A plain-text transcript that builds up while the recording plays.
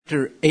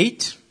chapter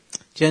 8,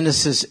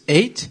 Genesis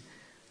 8.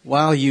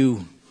 While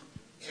you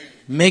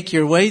make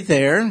your way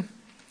there,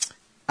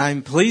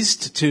 I'm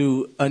pleased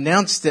to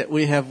announce that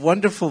we have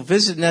wonderful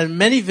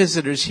many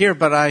visitors here,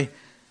 but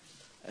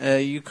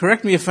you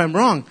correct me if I'm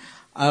wrong.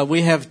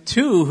 We have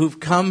two who've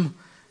come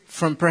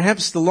from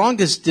perhaps the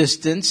longest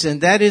distance,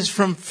 and that is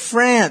from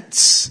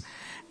France.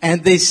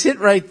 And they sit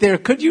right there.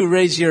 Could you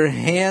raise your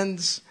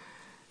hands?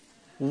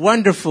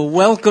 Wonderful.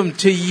 Welcome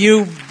to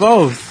you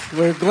both.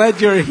 We're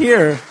glad you're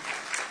here.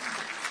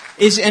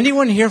 Is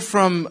anyone here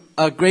from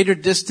a greater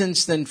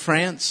distance than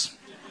France?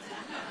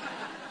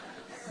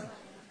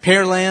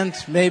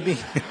 Pearland, maybe?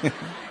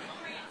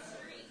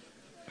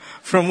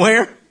 From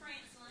where?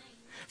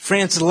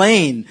 France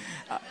Lane.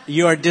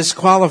 You are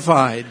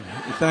disqualified.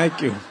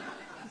 Thank you.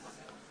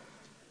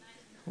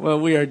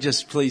 Well, we are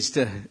just pleased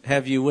to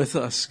have you with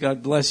us.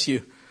 God bless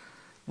you.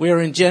 We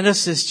are in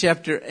Genesis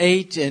chapter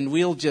 8, and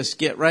we'll just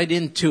get right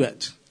into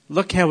it.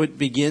 Look how it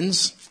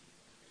begins.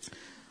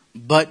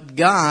 But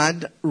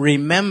God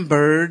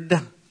remembered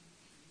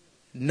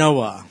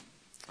Noah.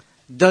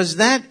 Does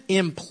that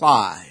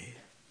imply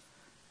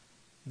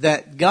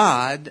that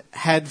God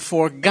had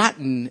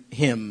forgotten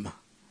him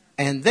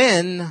and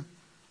then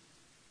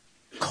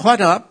caught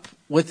up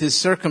with his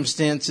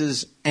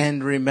circumstances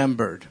and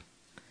remembered?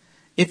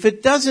 If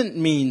it doesn't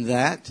mean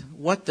that,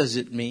 what does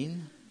it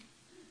mean?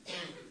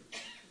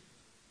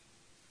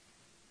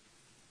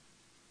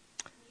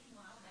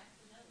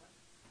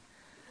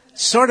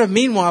 Sort of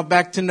meanwhile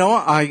back to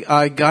Noah.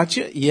 I got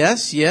you.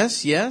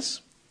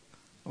 Yes.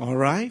 All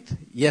right.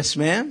 Yes,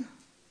 ma'am.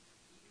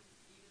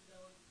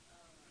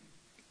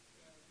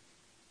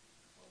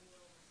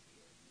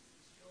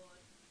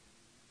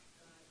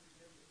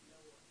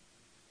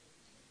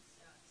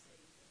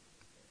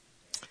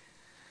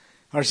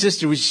 Our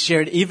sister was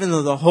shared, even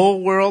though the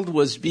whole world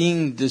was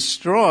being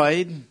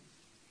destroyed,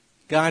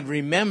 God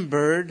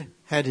remembered,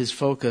 had his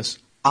focus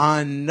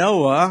on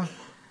Noah,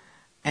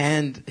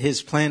 and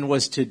his plan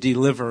was to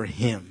deliver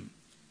him.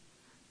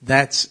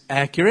 That's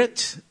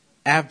accurate?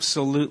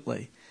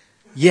 Absolutely.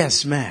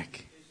 Yes,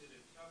 Mac.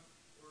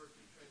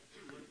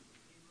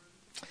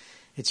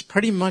 It's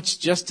pretty much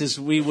just as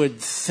we would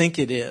think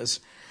it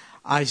is.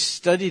 I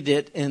studied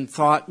it and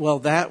thought, well,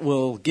 that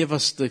will give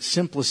us the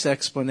simplest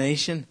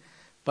explanation,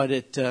 but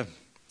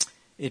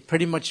it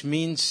pretty much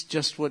means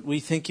just what we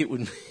think it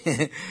would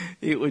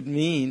it would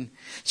mean.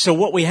 So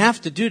what we have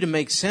to do to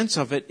make sense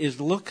of it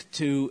is look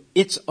to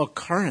its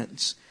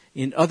occurrence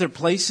in other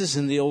places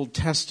in the Old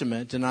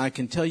Testament. And I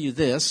can tell you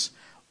this,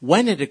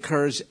 when it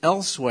occurs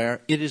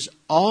elsewhere, it is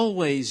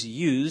always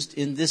used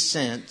in this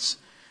sense.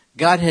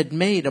 God had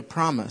made a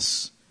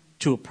promise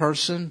to a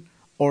person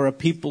or a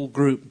people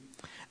group.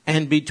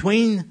 And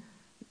between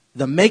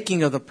the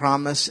making of the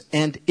promise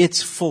and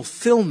its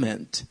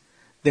fulfillment,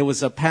 there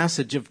was a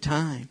passage of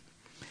time.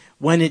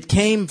 When it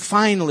came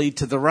finally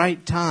to the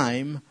right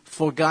time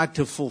for God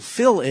to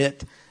fulfill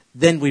it,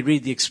 then we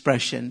read the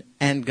expression,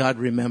 and God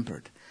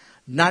remembered.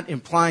 Not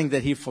implying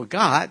that he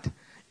forgot,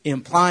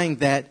 implying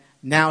that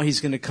now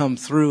he's going to come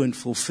through and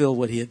fulfill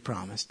what he had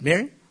promised.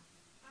 Mary? I've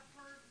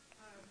heard,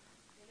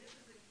 and this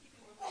is in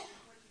keeping with what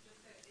you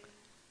just said,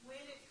 when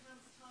it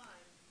comes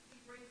time, he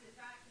brings it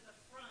back to the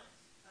front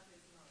of his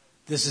mind.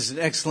 This is an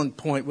excellent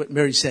point, what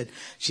Mary said.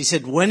 She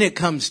said, when it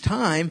comes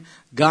time,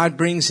 God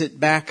brings it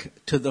back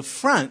to the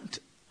front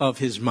of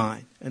his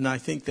mind. And I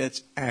think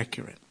that's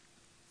accurate.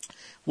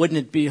 Wouldn't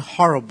it be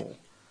horrible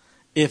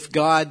if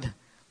God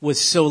was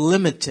so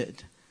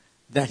limited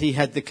that he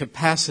had the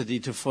capacity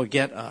to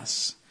forget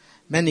us?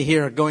 Many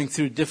here are going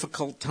through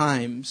difficult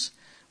times.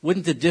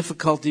 Wouldn't the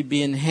difficulty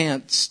be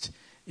enhanced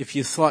if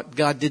you thought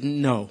God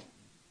didn't know?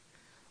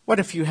 What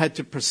if you had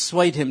to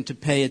persuade him to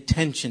pay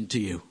attention to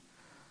you?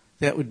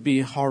 That would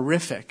be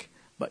horrific,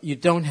 but you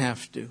don't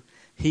have to.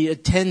 He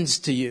attends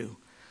to you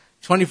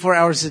 24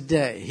 hours a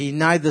day. He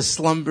neither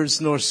slumbers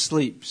nor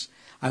sleeps.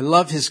 I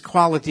love his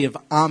quality of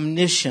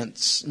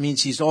omniscience. It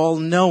means he's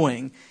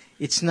all-knowing.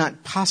 It's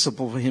not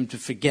possible for him to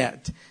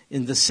forget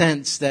in the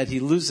sense that he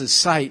loses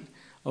sight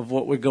of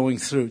what we're going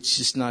through. It's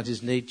just not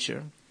his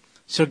nature.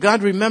 So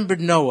God remembered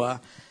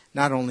Noah,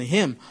 not only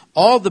him,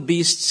 all the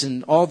beasts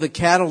and all the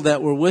cattle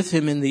that were with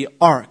him in the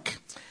ark.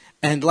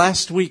 And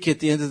last week at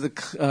the end of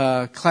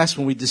the class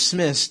when we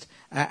dismissed,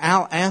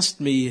 Al asked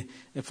me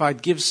if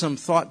I'd give some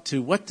thought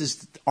to what does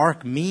the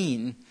ark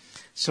mean.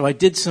 So I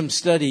did some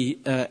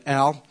study,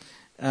 Al,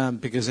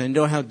 because I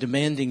know how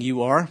demanding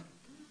you are.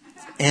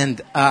 And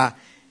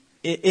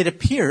it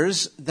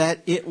appears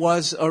that it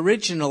was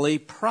originally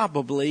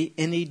probably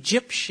an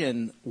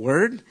Egyptian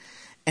word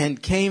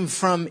and came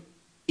from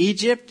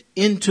Egypt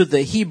into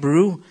the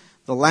Hebrew,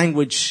 the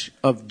language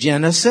of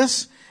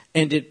Genesis.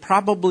 And it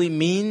probably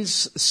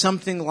means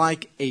something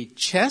like a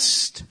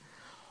chest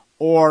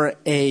or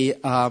a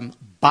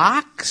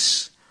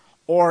box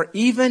or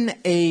even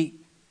a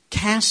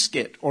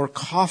casket or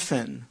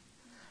coffin.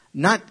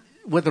 Not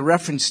with a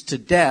reference to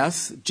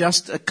death,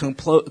 just an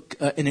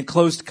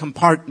enclosed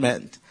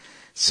compartment.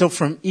 So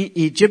from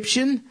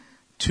Egyptian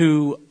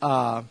to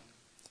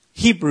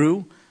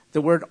Hebrew,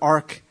 the word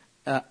ark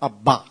a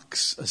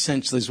box,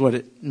 essentially is what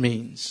it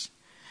means.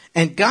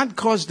 And God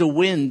caused a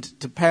wind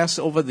to pass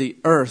over the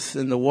earth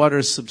and the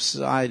waters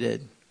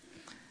subsided.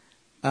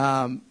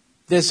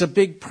 There's a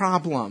big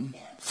problem.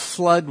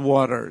 Flood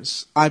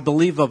waters, I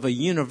believe of a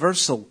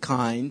universal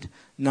kind,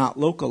 not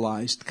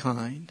localized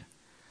kind.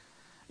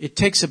 It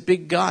takes a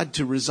big God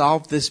to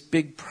resolve this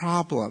big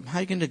problem. How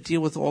are you going to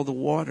deal with all the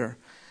water?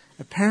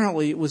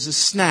 Apparently it was a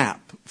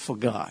snap for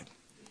God.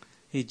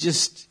 He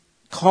just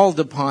called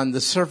upon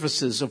the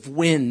surfaces of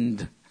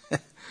wind.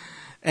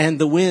 And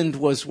the wind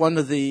was one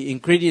of the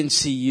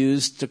ingredients he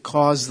used to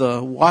cause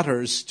the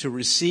waters to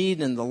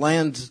recede and the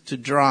land to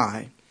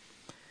dry.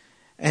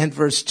 And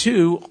verse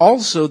 2,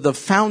 also the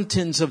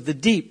fountains of the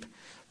deep.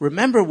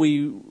 Remember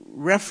we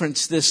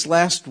referenced this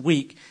last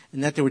week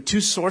in that there were two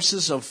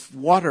sources of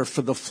water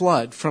for the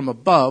flood. From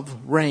above,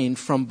 rain.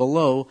 From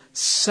below,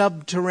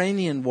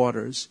 subterranean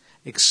waters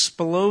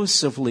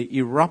explosively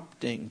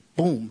erupting.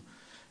 Boom.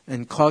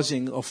 And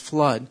causing a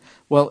flood.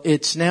 Well,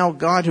 it's now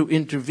God who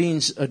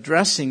intervenes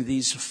addressing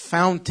these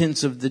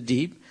fountains of the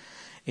deep.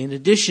 In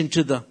addition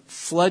to the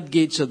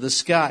floodgates of the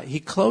sky, he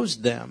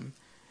closed them.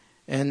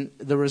 And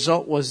the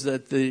result was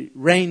that the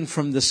rain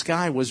from the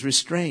sky was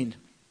restrained.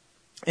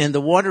 And the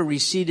water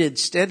receded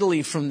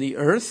steadily from the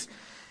earth.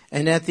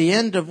 And at the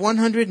end of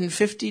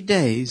 150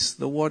 days,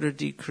 the water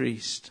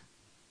decreased.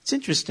 It's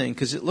interesting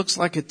because it looks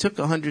like it took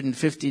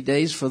 150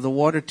 days for the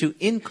water to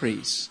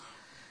increase.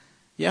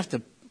 You have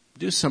to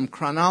do some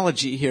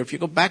chronology here. If you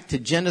go back to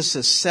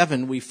Genesis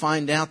 7, we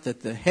find out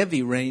that the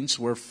heavy rains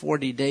were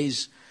 40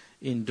 days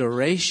in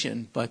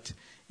duration, but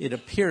it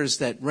appears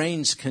that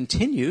rains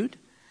continued,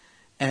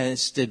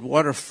 as did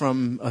water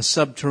from a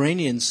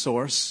subterranean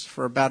source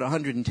for about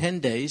 110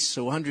 days.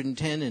 So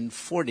 110 and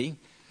 40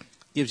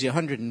 gives you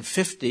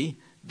 150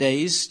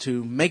 days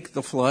to make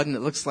the flood, and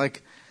it looks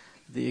like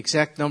the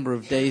exact number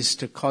of days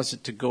to cause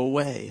it to go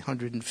away,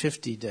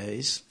 150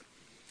 days.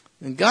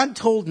 And God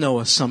told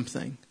Noah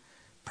something.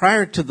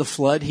 Prior to the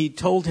flood, he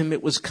told him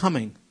it was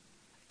coming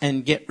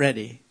and get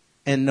ready.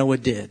 And Noah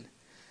did.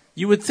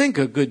 You would think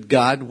a good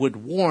God would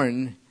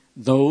warn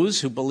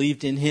those who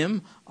believed in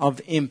him of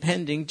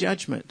impending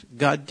judgment.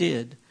 God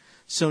did.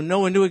 So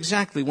Noah knew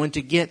exactly when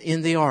to get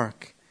in the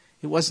ark.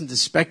 It wasn't a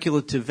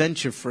speculative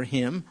venture for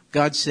him.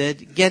 God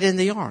said, get in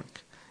the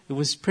ark. It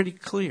was pretty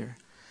clear.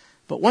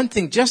 But one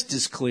thing just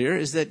as clear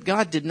is that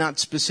God did not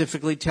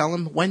specifically tell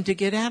him when to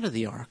get out of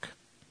the ark.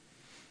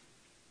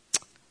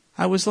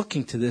 I was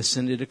looking to this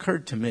and it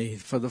occurred to me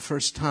for the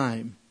first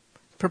time.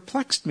 It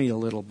perplexed me a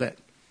little bit.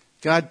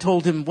 God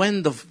told him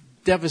when the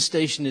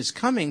devastation is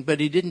coming, but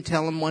he didn't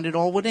tell him when it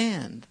all would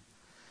end.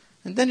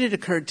 And then it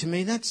occurred to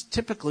me that's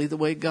typically the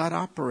way God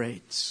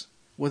operates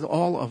with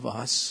all of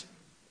us.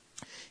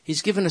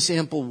 He's given us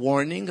ample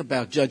warning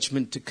about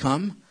judgment to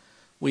come.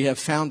 We have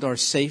found our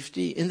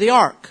safety in the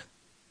ark.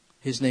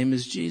 His name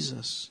is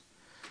Jesus.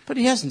 But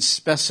he hasn't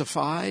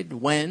specified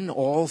when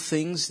all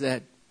things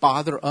that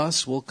bother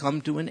us will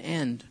come to an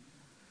end.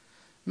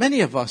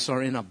 Many of us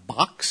are in a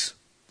box,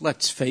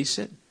 let's face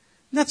it.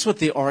 And that's what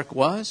the ark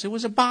was. It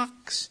was a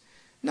box,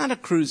 not a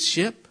cruise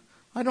ship.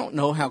 I don't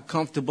know how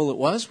comfortable it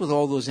was with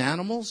all those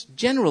animals.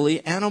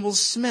 Generally, animals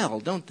smell,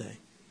 don't they?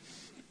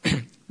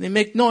 They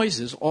make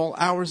noises all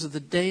hours of the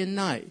day and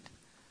night.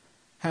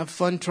 Have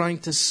fun trying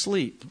to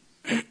sleep.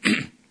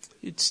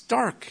 It's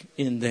dark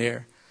in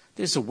there.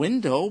 There's a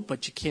window,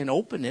 but you can't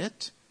open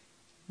it.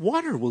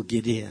 Water will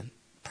get in.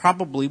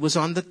 Probably was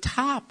on the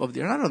top of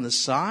there, not on the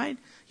side.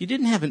 You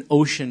didn't have an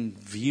ocean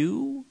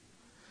view.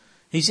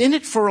 He's in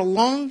it for a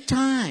long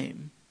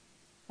time.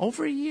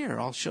 Over a year.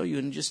 I'll show you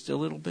in just a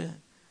little bit.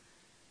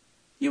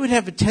 You would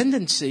have a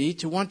tendency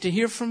to want to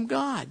hear from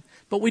God.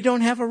 But we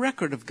don't have a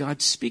record of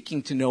God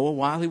speaking to Noah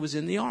while he was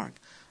in the ark.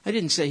 I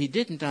didn't say he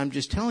didn't. I'm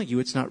just telling you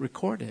it's not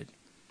recorded.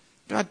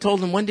 God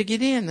told him when to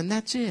get in, and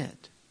that's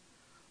it.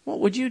 What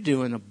would you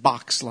do in a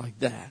box like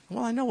that?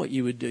 Well, I know what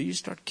you would do. You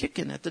start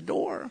kicking at the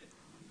door.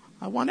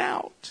 I want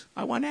out.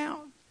 I want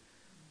out.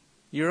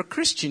 You're a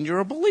Christian. You're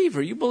a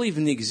believer. You believe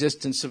in the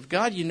existence of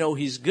God. You know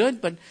he's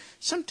good, but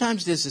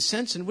sometimes there's a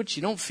sense in which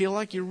you don't feel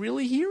like you're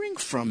really hearing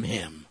from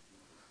him.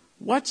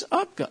 What's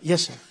up, God?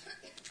 Yes, sir. I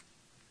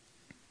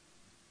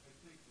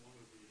think one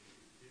of the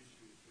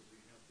issues that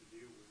we have to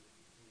deal with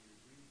when we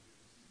read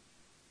this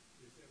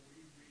is that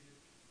we read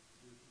it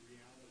with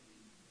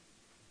reality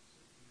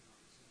in our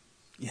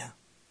sense. Yeah.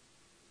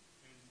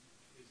 And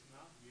it's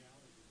not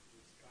reality,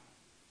 it's God.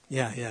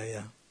 Yeah. Because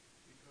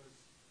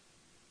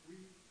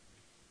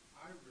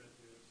I read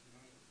this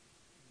and I'm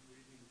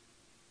reading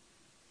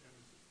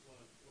Genesis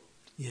flood book.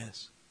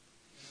 Yes.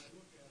 And I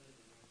look at it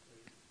and I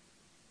say,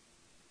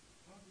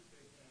 how did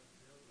they have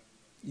air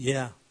ventilation?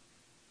 Yeah.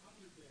 How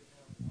did they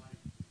have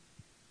light?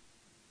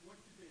 What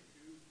did they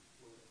do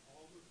for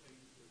all the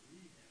things that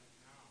we have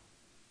now,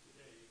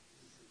 today,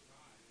 to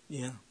survive?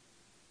 Yeah.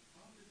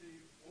 How did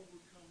they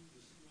overcome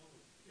the smell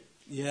of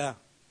pitch? Yeah.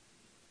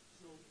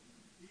 So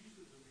these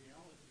are the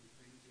reality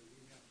things that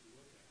we have to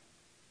look at.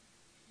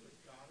 But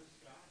God is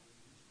God, and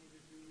he's going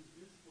to do it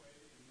his way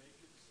and make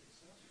it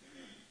successful,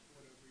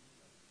 whatever he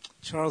does.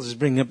 Charles is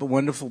bringing up a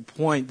wonderful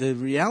point. The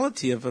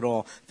reality of it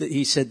all.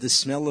 He said the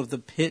smell of the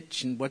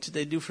pitch and what did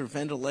they do for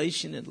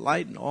ventilation and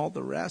light and all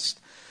the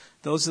rest.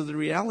 Those are the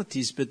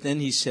realities. But then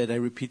he said, I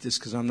repeat this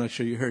because I'm not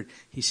sure you heard.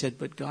 He said,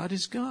 but God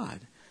is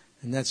God.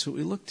 And that's what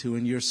we look to,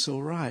 and you're so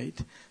right.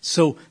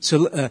 So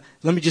let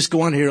me just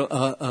go on here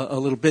a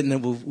little bit, and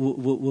then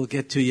we'll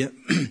get to you.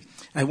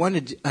 I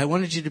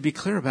wanted you to be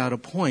clear about a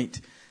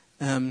point.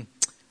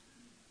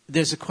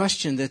 There's a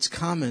question that's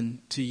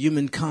common to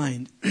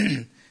humankind.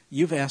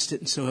 You've asked it,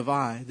 and so have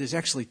I. There's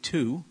actually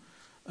two.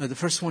 The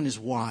first one is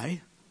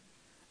why,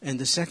 and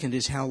the second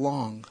is how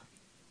long.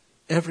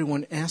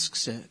 Everyone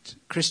asks it.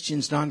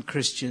 Christians,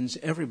 non-Christians,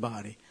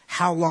 everybody.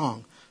 How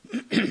long?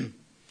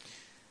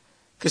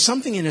 Because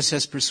something in us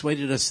has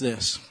persuaded us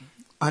this.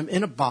 I'm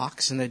in a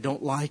box and I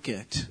don't like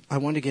it. I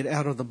want to get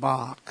out of the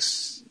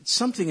box. It's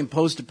something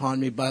imposed upon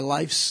me by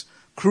life's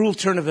cruel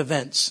turn of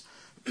events.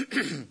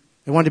 I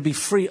want to be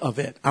free of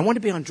it. I want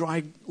to be on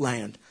dry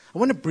land. I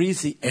want to breathe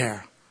the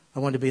air. I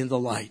want to be in the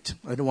light.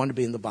 I don't want to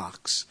be in the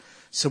box.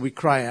 So we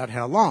cry out,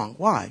 how long?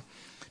 Why?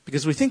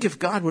 Because we think if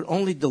God would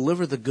only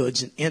deliver the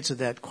goods and answer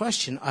that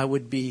question, I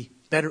would be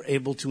better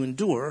able to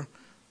endure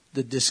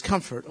the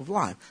discomfort of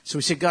life. So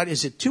we say, God,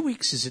 is it 2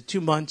 weeks? Is it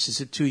 2 months?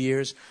 Is it 2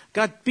 years?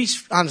 God, be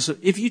honest.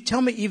 If you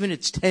tell me even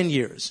it's 10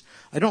 years,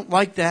 I don't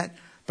like that,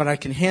 but I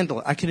can handle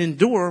it. I can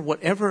endure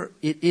whatever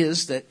it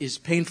is that is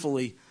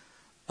painfully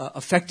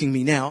affecting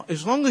me now.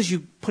 As long as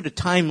you put a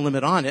time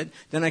limit on it,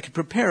 then I can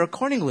prepare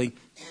accordingly.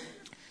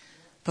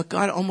 But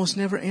God almost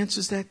never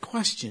answers that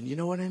question. You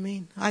know what I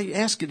mean? I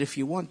ask it if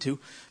you want to,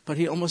 but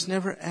he almost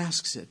never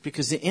asks it.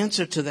 Because the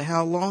answer to the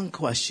how long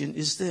question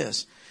is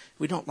this.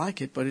 We don't like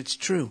it, but it's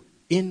true.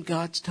 In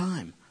God's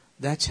time.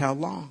 That's how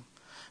long.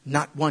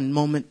 Not one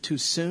moment too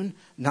soon,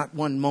 not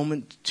one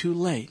moment too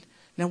late.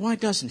 Now, why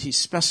doesn't he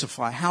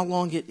specify how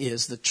long it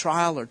is the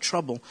trial or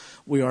trouble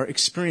we are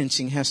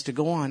experiencing has to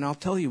go on? I'll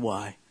tell you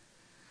why.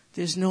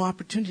 There's no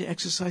opportunity to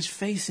exercise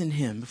faith in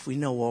him if we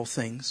know all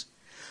things.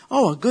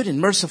 Oh, a good and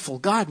merciful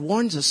God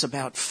warns us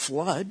about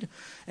flood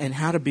and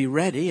how to be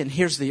ready. And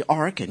here's the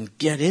ark and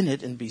get in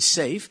it and be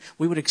safe.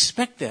 We would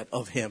expect that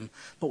of him.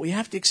 But we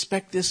have to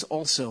expect this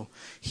also.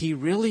 He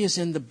really is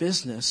in the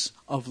business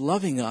of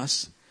loving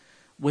us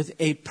with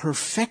a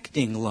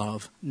perfecting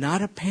love,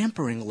 not a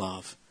pampering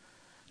love.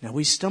 Now,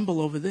 we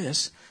stumble over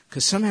this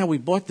because somehow we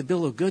bought the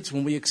bill of goods.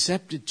 When we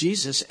accepted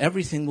Jesus,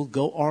 everything will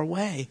go our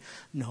way.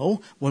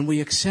 No, when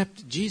we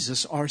accept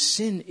Jesus, our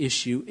sin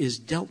issue is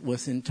dealt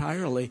with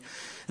entirely.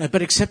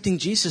 But accepting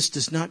Jesus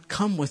does not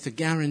come with a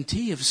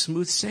guarantee of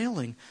smooth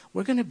sailing.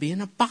 We're going to be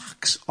in a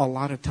box a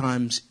lot of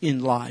times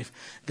in life.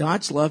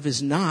 God's love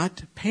is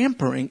not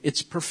pampering,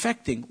 it's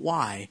perfecting.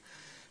 Why?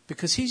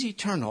 Because he's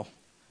eternal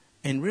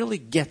and really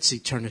gets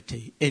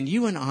eternity. And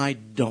you and I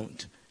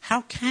don't.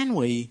 How can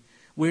we?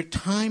 We're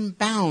time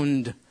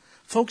bound.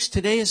 Folks,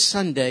 today is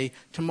Sunday.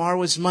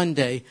 Tomorrow is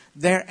Monday.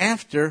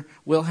 Thereafter,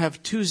 we'll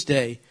have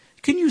Tuesday.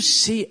 Can you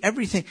see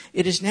everything?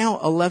 It is now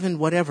 11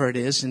 whatever it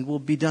is, and we'll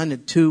be done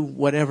at 2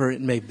 whatever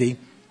it may be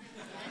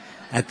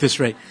at this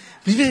rate.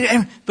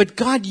 But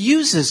God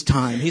uses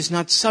time. He's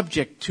not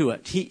subject to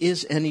it. He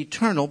is an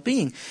eternal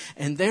being.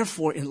 And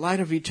therefore, in light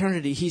of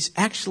eternity, he's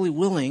actually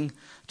willing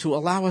to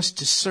allow us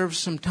to serve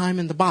some time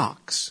in the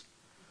box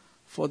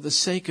for the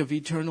sake of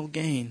eternal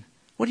gain.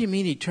 What do you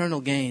mean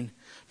eternal gain?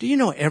 Do you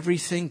know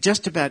everything,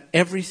 just about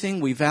everything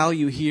we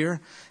value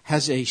here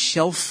has a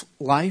shelf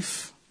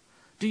life?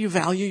 Do you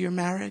value your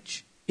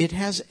marriage? It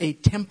has a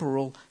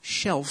temporal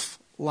shelf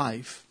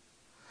life.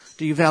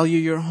 Do you value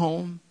your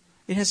home?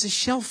 It has a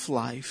shelf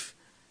life.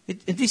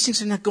 These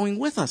things are not going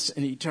with us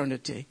in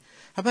eternity.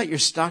 How about your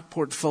stock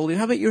portfolio?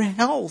 How about your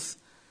health?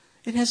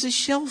 It has a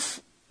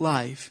shelf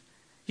life.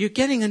 You're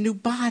getting a new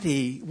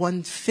body,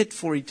 one fit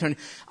for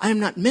eternity. I am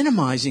not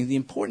minimizing the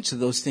importance of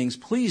those things.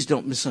 Please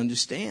don't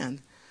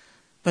misunderstand.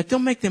 But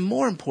don't make them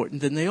more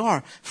important than they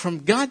are.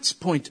 From God's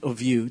point of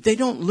view, they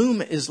don't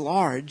loom as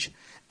large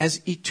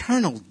as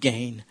eternal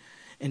gain.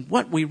 And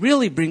what we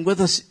really bring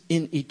with us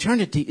in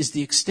eternity is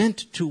the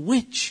extent to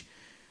which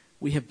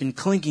we have been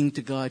clinging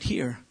to God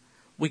here.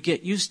 We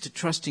get used to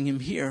trusting him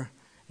here,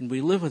 and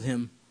we live with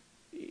him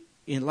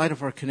in light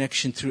of our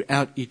connection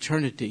throughout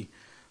eternity.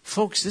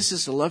 Folks, this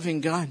is a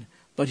loving God,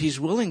 but he's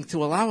willing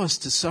to allow us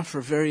to suffer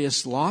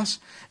various loss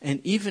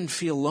and even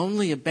feel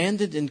lonely,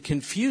 abandoned, and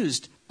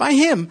confused by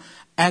him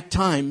at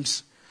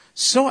times,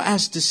 so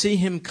as to see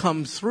him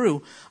come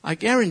through. I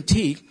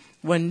guarantee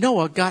when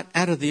Noah got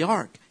out of the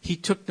ark, he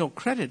took no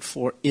credit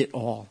for it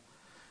all.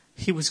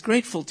 He was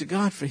grateful to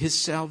God for his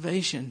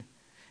salvation.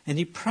 And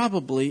he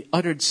probably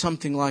uttered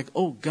something like,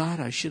 "Oh God,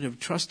 I should have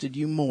trusted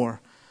you more."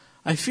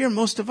 I fear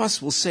most of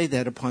us will say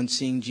that upon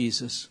seeing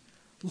Jesus.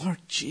 Lord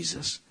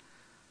Jesus,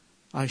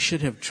 I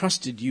should have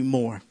trusted you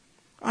more.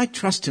 I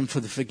trust him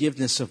for the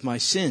forgiveness of my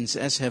sins,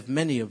 as have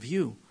many of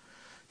you.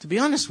 To be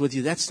honest with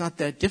you, that's not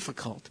that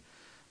difficult.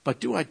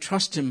 But do I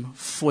trust him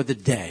for the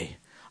day?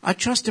 I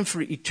trust him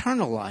for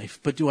eternal life,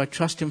 but do I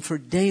trust him for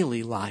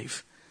daily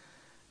life?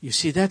 You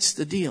see, that's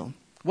the deal.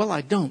 Well,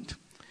 I don't.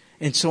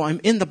 And so I'm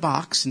in the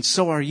box, and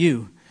so are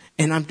you.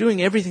 And I'm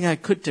doing everything I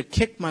could to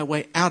kick my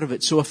way out of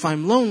it. So if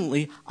I'm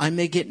lonely, I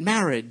may get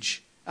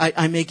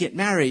I may get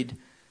married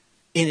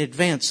in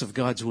advance of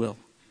God's will.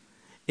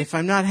 If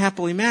I'm not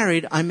happily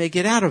married, I may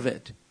get out of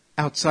it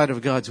outside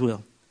of God's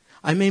will.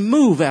 I may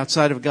move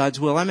outside of God's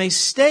will. I may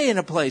stay in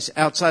a place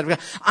outside of God.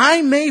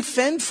 I may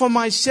fend for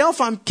myself.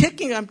 I'm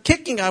kicking.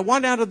 I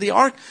want out of the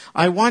ark.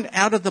 I want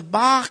out of the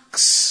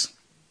box.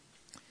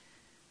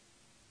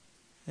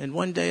 And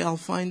one day I'll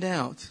find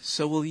out,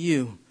 so will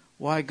you,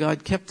 why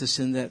God kept us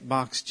in that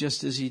box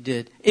just as he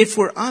did. If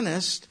we're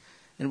honest,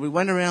 and we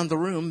went around the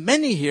room,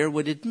 many here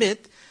would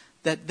admit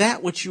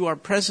that which we are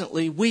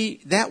presently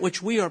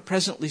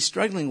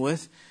struggling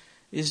with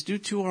is due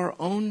to our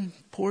own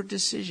poor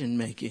decision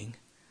making.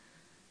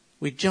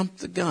 We jumped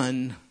the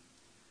gun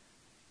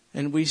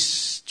and we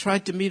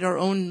tried to meet our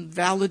own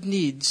valid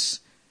needs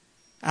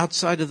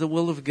outside of the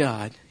will of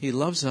God. He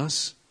loves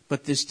us,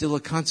 but there's still a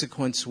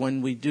consequence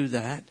when we do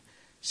that.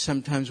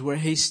 Sometimes we're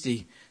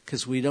hasty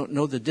because we don't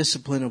know the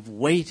discipline of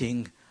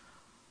waiting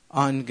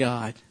on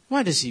God.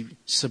 Why does he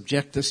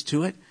subject us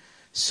to it?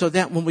 So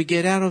that when we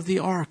get out of the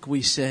ark,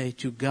 we say,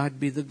 to God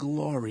be the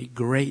glory,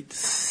 great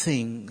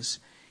things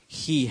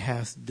he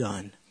hath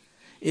done.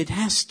 It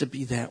has to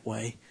be that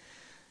way.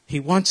 He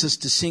wants us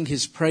to sing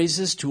his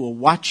praises to a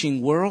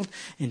watching world,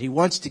 and he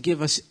wants to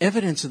give us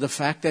evidence of the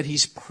fact that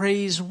he's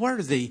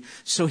praiseworthy.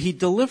 So he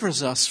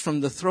delivers us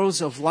from the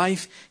throes of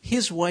life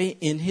his way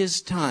in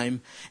his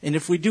time. And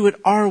if we do it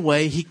our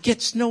way, he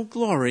gets no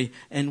glory,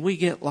 and we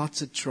get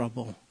lots of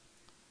trouble.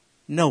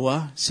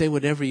 Noah, say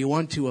whatever you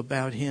want to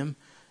about him,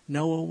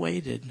 Noah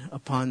waited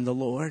upon the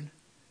Lord.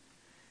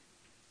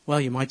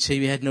 Well, you might say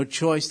he had no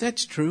choice.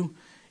 That's true.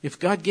 If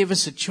God gave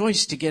us a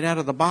choice to get out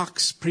of the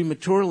box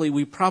prematurely,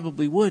 we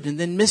probably would, and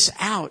then miss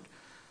out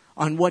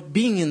on what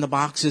being in the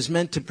box is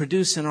meant to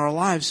produce in our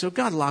lives. So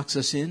God locks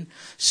us in.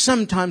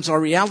 Sometimes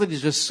our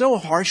realities are so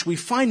harsh, we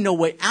find no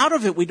way out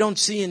of it. We don't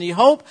see any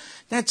hope.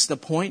 That's the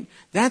point.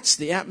 That's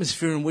the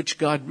atmosphere in which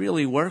God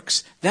really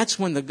works. That's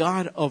when the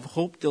God of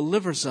hope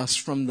delivers us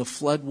from the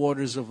flood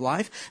waters of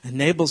life,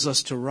 enables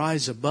us to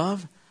rise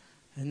above,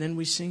 and then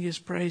we sing his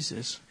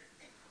praises.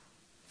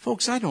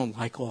 Folks, I don't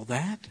like all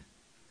that.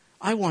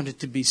 I want it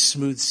to be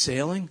smooth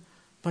sailing,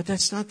 but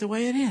that's not the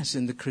way it is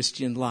in the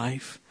Christian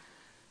life.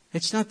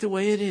 It's not the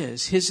way it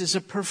is. His is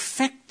a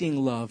perfecting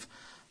love,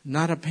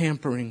 not a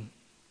pampering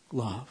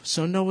love.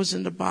 So Noah's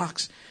in the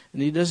box,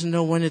 and he doesn't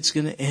know when it's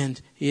going to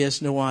end. He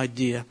has no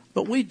idea.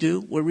 But we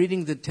do. We're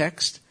reading the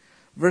text.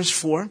 Verse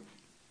 4,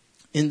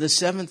 in the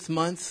 7th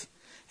month.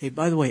 Hey,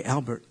 by the way,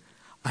 Albert,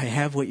 I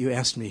have what you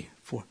asked me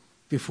for.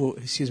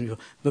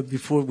 But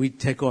before we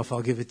take off,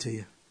 I'll give it to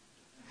you.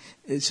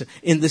 It's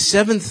in the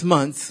 7th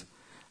month,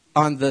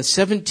 on the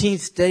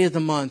 17th day of the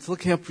month.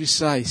 Look how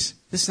precise.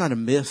 This is not a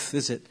myth,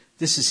 is it?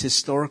 This is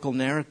historical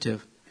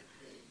narrative.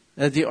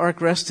 The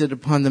ark rested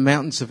upon the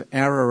mountains of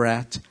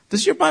Ararat.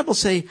 Does your Bible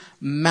say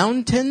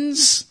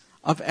mountains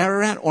of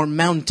Ararat or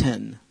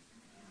mountain?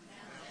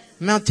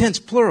 Mountains,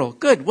 plural.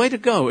 Good, way to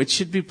go. It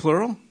should be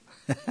plural.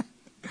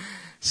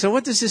 So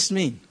what does this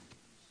mean?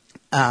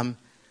 We're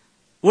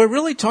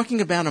really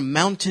talking about a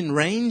mountain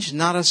range,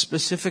 not a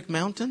specific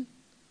mountain.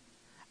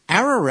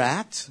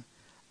 Ararat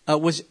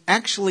was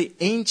actually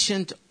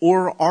ancient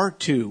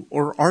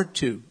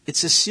Urartu.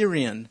 It's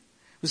Assyrian.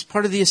 It was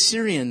part of the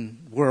Assyrian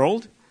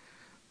world.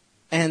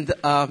 And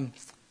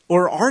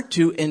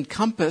Urartu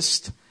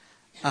encompassed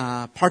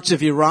parts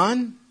of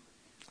Iran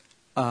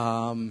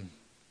and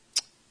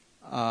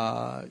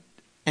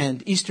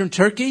eastern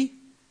Turkey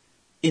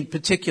in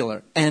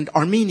particular, and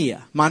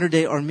Armenia,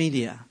 modern-day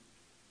Armenia.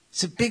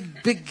 It's a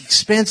big,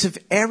 expansive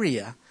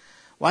area.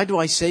 Why do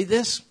I say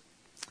this?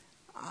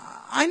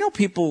 I know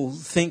people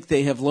think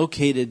they have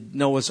located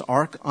Noah's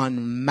Ark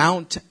on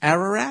Mount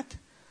Ararat.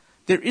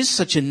 There is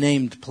such a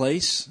named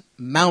place,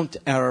 Mount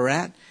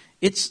Ararat.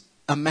 It's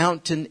a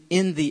mountain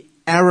in the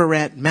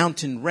Ararat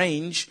mountain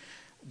range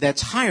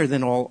that's higher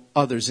than all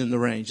others in the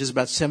range. It's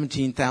about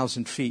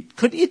 17,000 feet.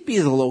 Could it be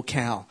the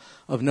locale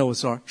of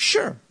Noah's Ark?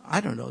 Sure.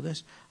 I don't know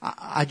this.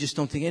 I just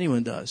don't think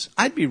anyone does.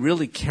 I'd be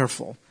really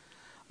careful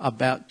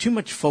about too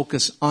much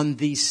focus on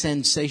the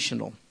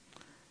sensational.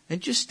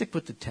 And just stick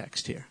with the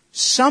text here.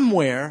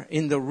 Somewhere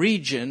in the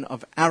region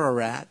of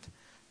Ararat,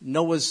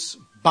 Noah's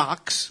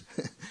box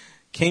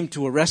came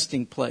to a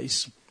resting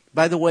place.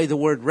 By the way, the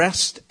word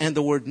rest and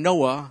the word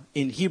Noah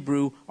in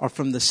Hebrew are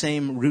from the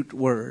same root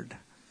word.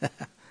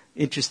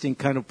 Interesting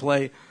kind of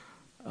play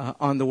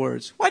on the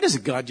words. Why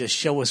doesn't God just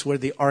show us where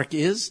the ark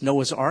is,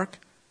 Noah's ark?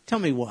 Tell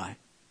me why.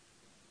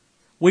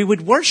 We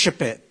would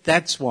worship it.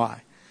 That's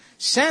why.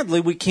 Sadly,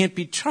 we can't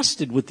be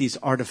trusted with these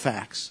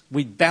artifacts.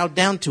 We'd bow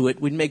down to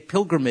it. We'd make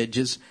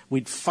pilgrimages.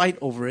 We'd fight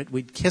over it.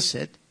 We'd kiss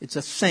it. It's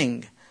a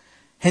thing.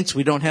 Hence,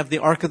 we don't have the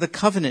Ark of the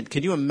Covenant.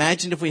 Can you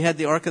imagine if we had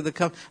the Ark of the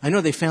Covenant? I know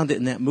they found it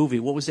in that movie.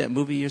 What was that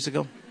movie years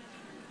ago?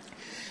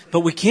 But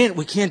we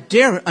can't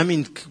dare. I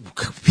mean,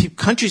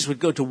 countries would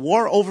go to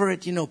war over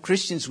it. You know,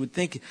 Christians would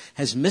think it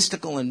has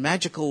mystical and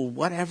magical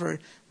whatever.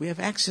 We have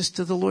access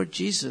to the Lord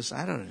Jesus.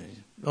 I don't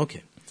know.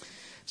 Okay.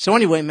 So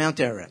anyway, Mount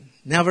Ararat.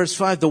 Now verse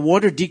 5, the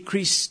water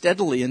decreased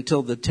steadily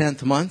until the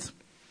 10th month.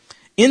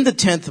 In the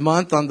 10th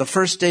month, on the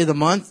first day of the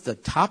month, the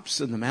tops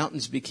of the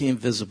mountains became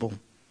visible.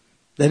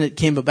 Then it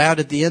came about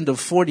at the end of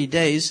 40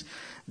 days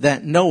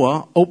that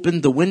Noah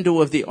opened the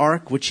window of the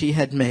ark which he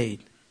had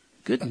made.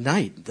 Good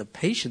night, the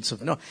patience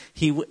of Noah.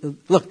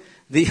 Look,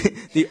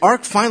 the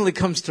ark finally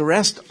comes to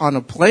rest on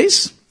a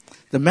place.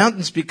 The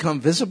mountains become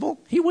visible.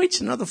 He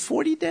waits another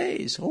 40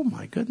 days. Oh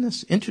my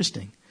goodness,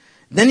 interesting.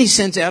 Then he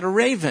sends out a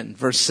raven,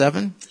 verse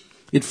 7.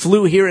 It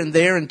flew here and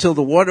there until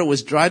the water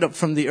was dried up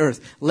from the earth.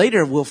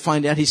 Later we'll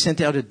find out he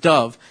sent out a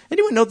dove.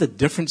 Anyone know the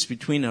difference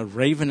between a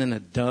raven and a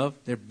dove?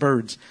 They're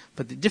birds,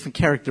 but they're different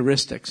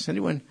characteristics.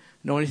 Anyone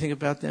know anything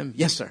about them?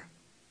 Yes, sir.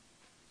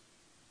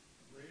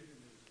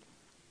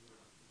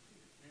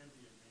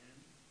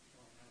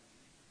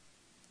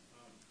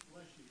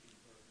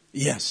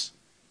 Yes.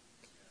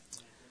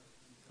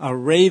 A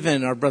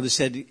raven, our brother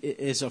said,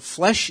 is a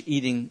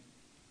flesh-eating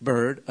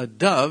bird. A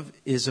dove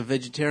is a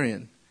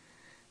vegetarian.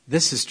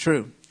 This is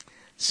true.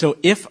 So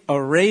if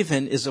a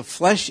raven is a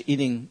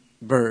flesh-eating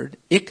bird,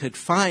 it could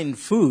find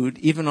food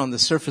even on the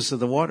surface of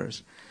the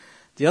waters.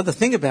 The other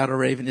thing about a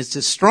raven is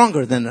it's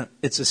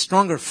a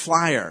stronger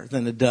flyer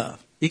than a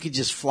dove. It could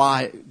just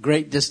fly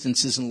great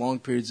distances and long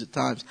periods of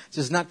time.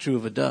 This is not true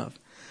of a dove.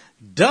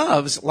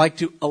 Doves like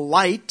to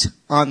alight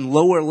on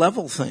lower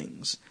level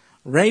things.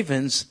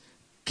 Ravens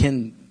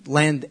can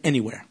land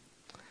anywhere.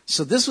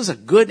 So this was a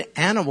good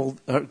animal,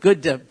 or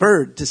good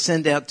bird to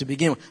send out to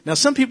begin with. Now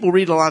some people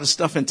read a lot of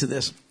stuff into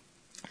this.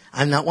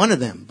 I'm not one of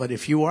them, but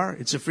if you are,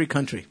 it's a free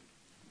country.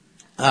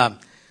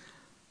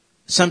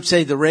 Some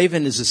say the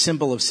raven is a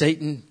symbol of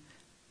Satan,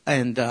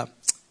 and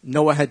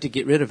Noah had to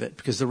get rid of it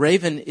because the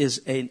raven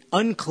is an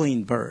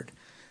unclean bird,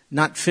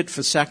 not fit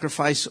for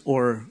sacrifice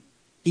or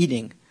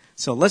eating.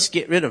 So let's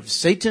get rid of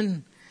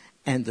Satan,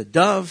 and the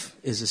dove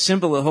is a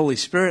symbol of the Holy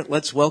Spirit.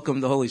 Let's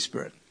welcome the Holy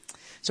Spirit.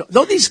 So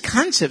though these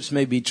concepts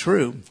may be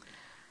true,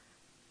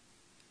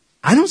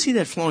 I don't see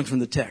that flowing from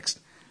the text.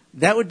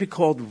 That would be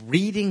called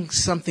reading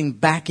something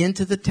back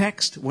into the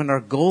text when our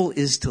goal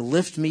is to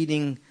lift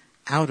meaning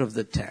out of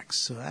the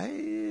text. So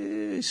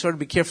I sort of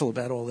be careful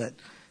about all that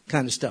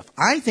kind of stuff.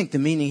 I think the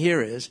meaning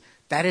here is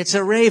that it's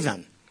a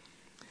raven.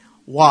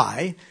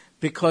 Why?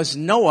 Because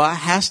Noah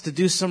has to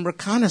do some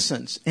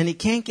reconnaissance and he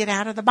can't get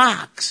out of the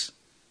box.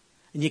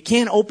 And you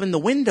can't open the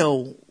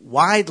window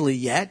widely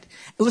yet.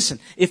 Listen,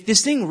 if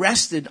this thing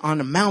rested on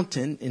a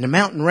mountain, in a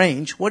mountain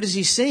range, what is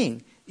he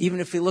seeing,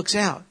 even if he looks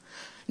out?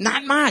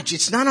 Not much.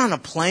 It's not on a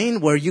plain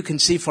where you can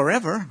see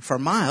forever, for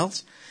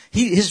miles.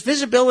 His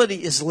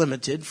visibility is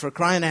limited, for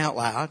crying out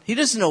loud. He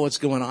doesn't know what's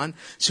going on,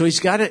 so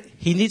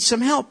he needs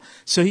some help.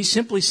 So he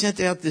simply sent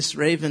out this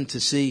raven to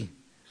see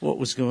what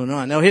was going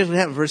on. Now here's what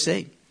happened, verse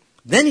 8.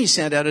 Then he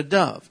sent out a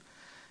dove.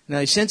 Now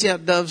he sends out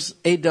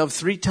a dove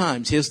 3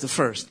 times. Here's the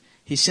first.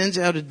 He sends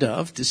out a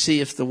dove to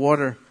see if the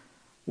water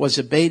was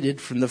abated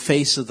from the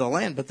face of the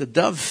land. But the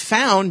dove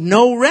found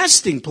no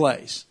resting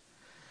place.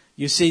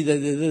 You see,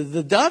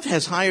 the dove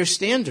has higher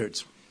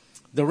standards.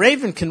 The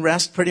raven can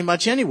rest pretty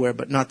much anywhere,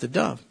 but not the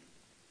dove.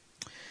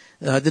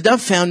 The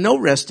dove found no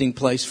resting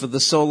place for the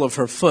sole of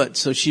her foot,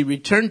 so she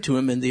returned to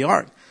him in the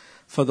ark,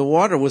 for the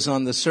water was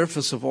on the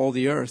surface of all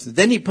the earth.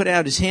 Then he put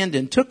out his hand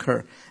and took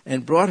her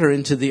and brought her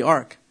into the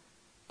ark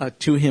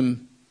to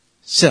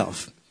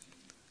himself.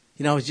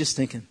 You know, I was just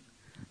thinking,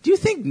 do you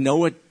think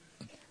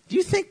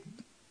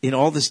in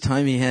all this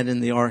time he had in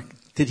the ark,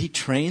 did he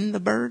train the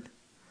bird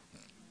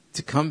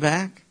to come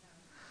back?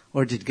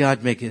 Or did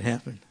God make it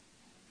happen?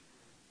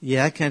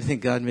 Yeah, I kind of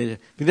think God made it.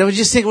 But I was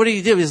just thinking, what do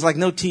you do? There's like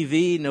no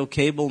TV, no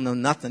cable, no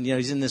nothing. You know,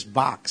 he's in this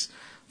box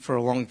for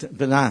a long time.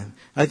 But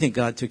I think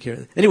God took care of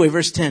it. Anyway,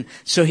 verse 10.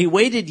 So he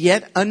waited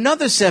yet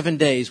another 7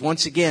 days.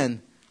 Once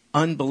again,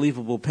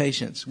 unbelievable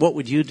patience. What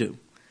would you do?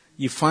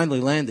 You finally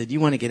landed. You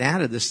want to get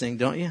out of this thing,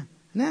 don't you?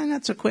 Nah,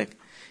 not so quick.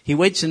 He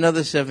waits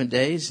another 7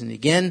 days, and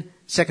again,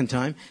 second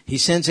time, he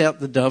sends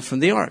out the dove from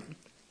the ark.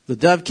 The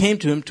dove came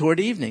to him toward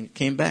evening,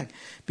 came back.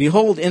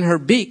 Behold, in her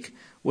beak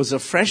was a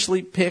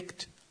freshly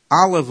picked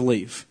olive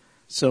leaf.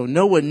 So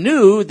Noah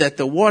knew that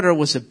the water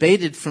was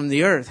abated from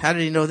the earth. How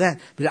did he know that?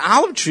 But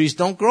olive trees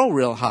don't grow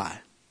real high.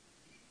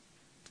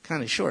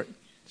 Kind of short,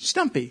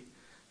 stumpy.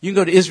 You can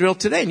go to Israel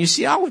today and you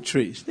see olive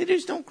trees. They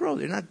just don't grow.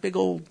 They're not big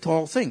old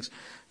tall things.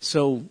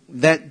 So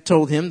that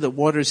told him the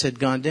waters had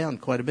gone down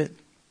quite a bit.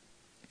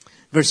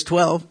 Verse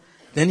 12,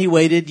 then he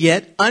waited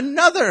yet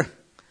another.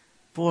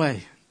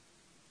 Boy,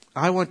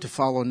 I want to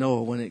follow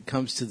Noah when it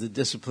comes to the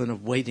discipline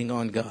of waiting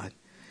on God.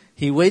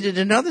 He waited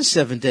another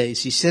 7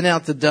 days. He sent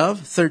out the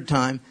dove 3rd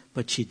time,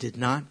 but she did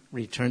not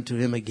return to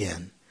him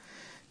again.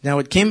 Now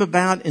it came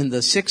about in the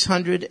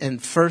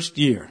 601st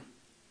year,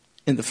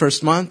 in the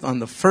 1st month, on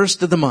the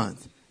 1st of the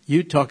month.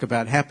 You talk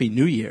about Happy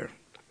New Year.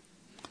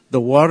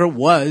 The water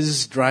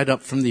was dried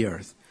up from the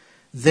earth.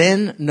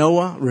 Then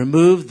Noah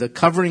removed the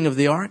covering of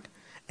the ark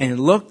and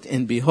looked,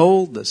 and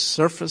behold, the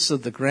surface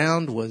of the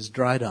ground was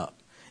dried up.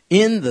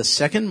 In the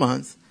 2nd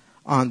month,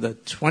 on the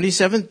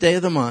 27th day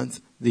of the month,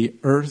 the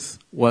earth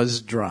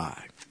was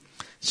dry.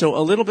 So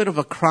a little bit of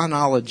a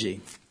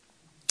chronology.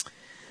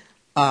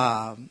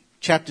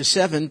 chapter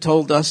 7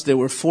 told us there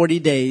were 40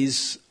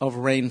 days of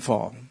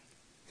rainfall.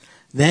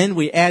 Then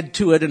we add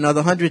to it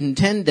another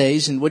 110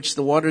 days in which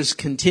the waters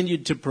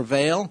continued to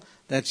prevail.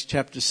 That's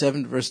chapter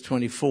 7, verse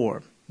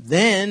 24.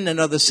 Then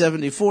another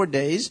 74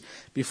 days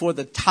before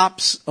the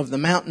tops of the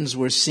mountains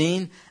were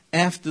seen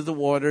after the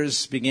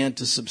waters began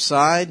to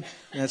subside.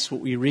 That's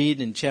what we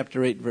read in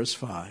chapter 8, verse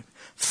 5.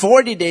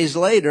 40 days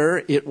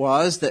later it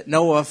was that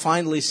Noah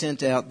finally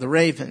sent out the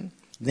raven.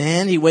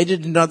 Then he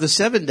waited another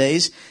 7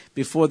 days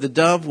before the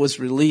dove was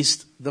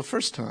released the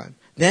first time.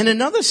 Then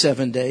another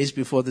 7 days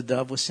before the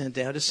dove was sent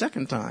out a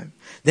second time.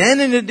 Then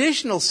an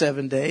additional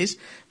 7 days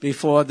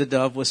before the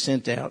dove was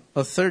sent out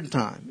a third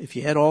time. If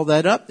you add all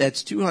that up,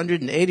 that's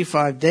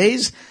 285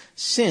 days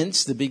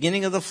since the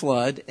beginning of the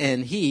flood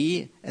and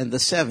he and the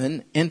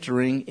 7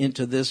 entering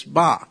into this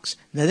box.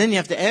 Now then you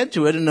have to add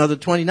to it another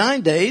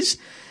 29 days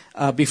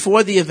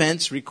before the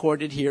events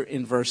recorded here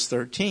in verse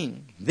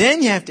 13.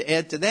 Then you have to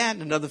add to that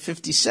another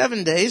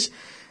 57 days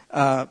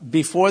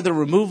before the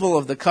removal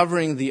of the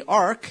covering of the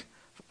ark,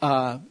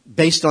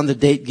 based on the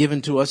date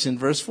given to us in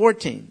verse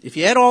 14. If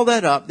you add all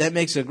that up, that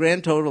makes a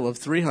grand total of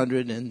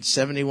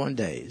 371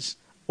 days,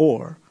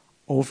 or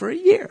over a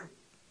year.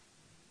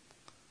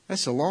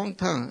 That's a long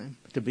time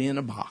to be in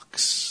a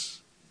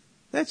box.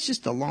 That's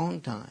just a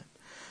long time.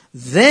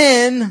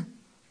 Then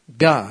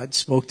God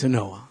spoke to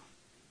Noah.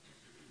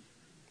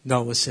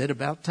 Noah said,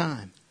 about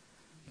time.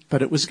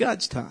 But it was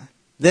God's time.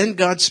 Then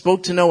God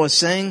spoke to Noah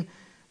saying,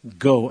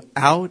 go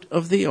out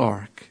of the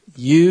ark,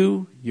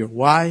 you, your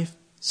wife,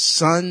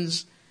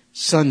 sons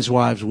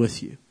wives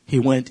with you. He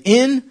went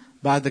in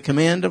by the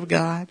command of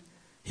God.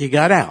 He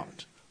got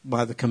out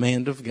by the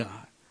command of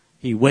God.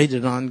 He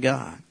waited on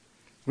God.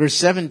 Verse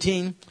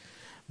 17,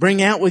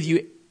 bring out with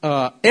you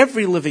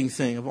every living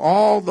thing of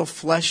all the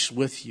flesh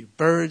with you,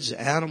 birds,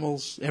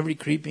 animals, every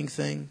creeping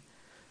thing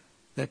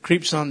that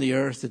creeps on the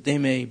earth, that they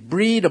may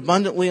breed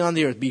abundantly on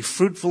the earth, be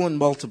fruitful and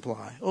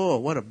multiply. Oh,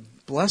 what a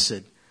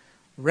blessed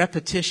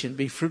repetition,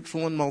 be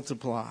fruitful and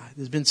multiply.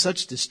 There's been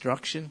such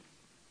destruction.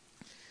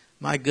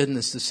 My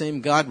goodness, the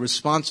same God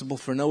responsible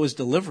for Noah's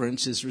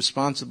deliverance is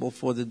responsible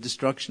for the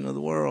destruction of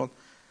the world.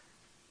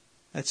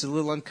 That's a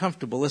little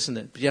uncomfortable, isn't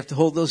it? But you have to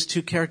hold those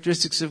two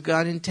characteristics of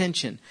God in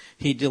tension.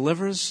 He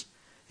delivers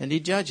and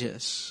he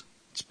judges.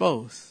 It's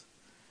both.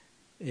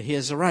 He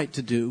has a right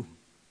to do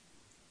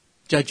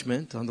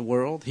judgment on the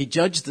world. He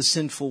judged the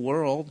sinful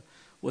world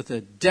with a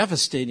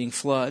devastating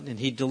flood, and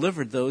he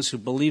delivered those who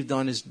believed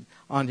on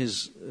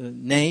his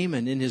name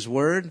and in his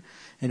word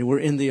and who were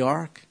in the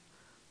ark.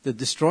 The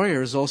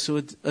destroyer is also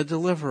a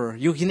deliverer.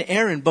 You can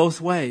err in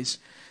both ways.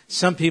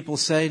 Some people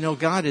say, no,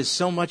 God is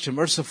so much a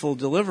merciful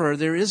deliverer,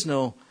 there is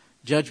no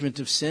judgment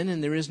of sin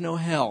and there is no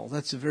hell.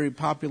 That's a very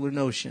popular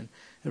notion.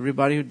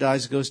 Everybody who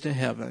dies goes to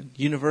heaven.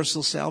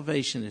 Universal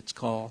salvation, it's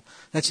called.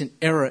 That's an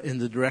error in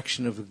the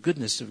direction of the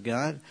goodness of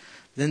God.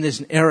 Then there's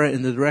an error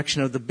in the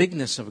direction of the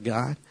bigness of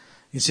God.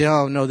 You say,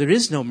 oh, no, there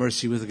is no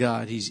mercy with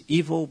God. He's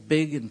evil,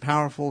 big, and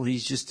powerful.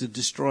 He's just a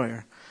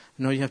destroyer.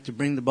 No, you have to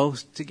bring the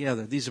both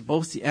together. These are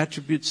both the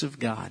attributes of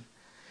God.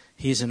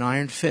 He's an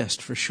iron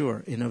fist, for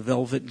sure, in a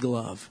velvet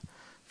glove.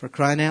 For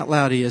crying out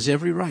loud, he has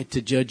every right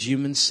to judge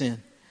human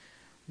sin.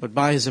 But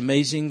by his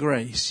amazing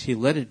grace, he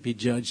let it be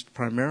judged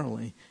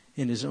primarily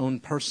in his own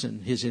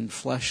person, his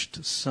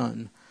enfleshed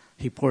Son.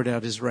 He poured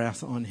out his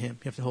wrath on him.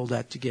 You have to hold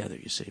that together,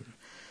 you see.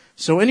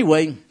 So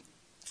anyway,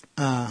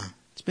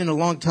 it's been a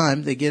long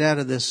time. They get out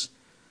of this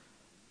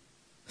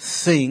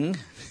thing.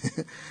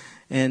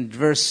 And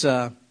verse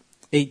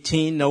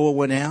 18, Noah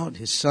went out,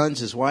 his sons,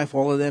 his wife,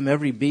 all of them,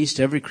 every beast,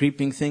 every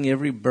creeping thing,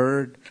 every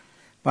bird,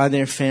 by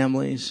their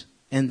families.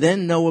 And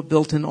then Noah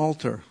built an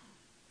altar.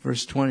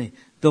 Verse 20,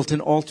 built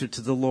an altar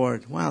to the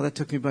Lord. Wow, that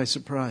took me by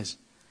surprise.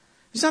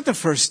 It's not the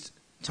first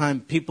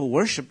time people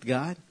worshiped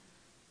God.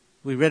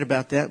 We read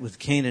about that with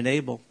Cain and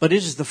Abel. But it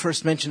is the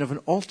first mention of an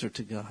altar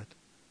to God.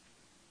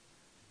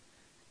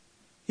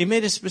 He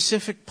made a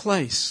specific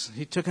place.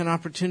 He took an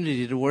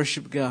opportunity to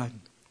worship God.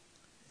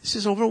 This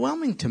is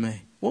overwhelming to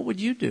me. What would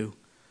you do?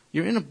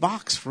 You're in a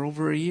box for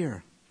over a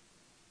year.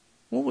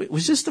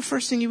 Was this the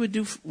first thing you would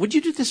do? Would you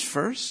do this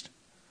first?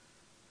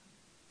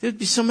 There'd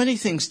be so many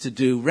things to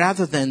do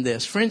rather than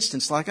this. For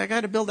instance, like I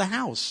got to build a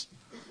house.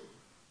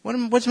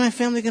 What's my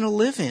family going to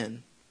live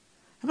in?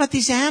 How about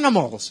these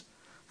animals?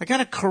 I got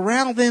to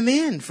corral them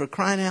in, for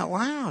crying out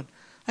loud.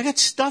 I got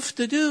stuff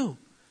to do.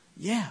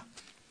 Yeah.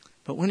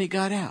 But when he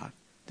got out,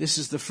 this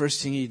is the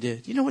first thing he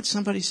did. You know what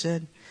somebody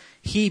said?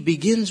 He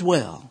begins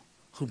well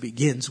who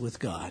begins with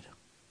God.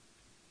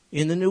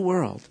 In the new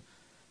world,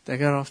 they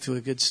got off to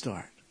a good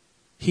start.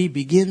 He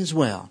begins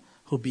well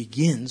who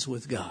begins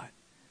with God.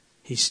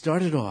 He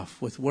started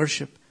off with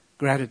worship,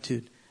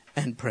 gratitude,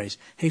 and praise.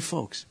 Hey,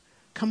 folks,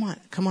 come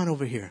on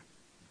over here.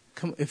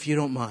 Come, if you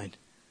don't mind.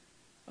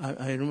 I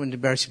don't want to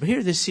embarrass you, but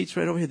here, there's seats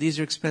right over here. These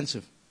are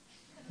expensive.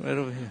 Right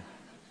over here.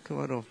 Come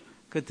on over.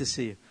 Good to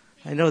see you.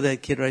 I know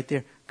that kid right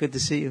there. Good to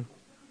see you.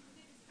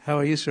 How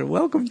are you, sir?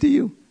 Welcome to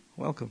you.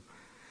 Welcome.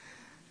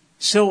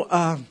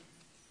 So,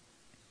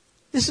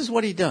 this is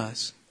what he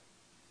does.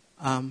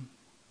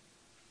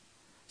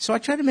 So I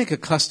try to make a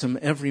custom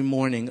every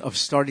morning of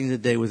starting the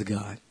day with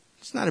God.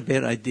 It's not a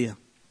bad idea.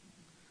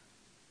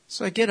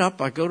 So I get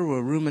up, I go to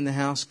a room in the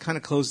house, kind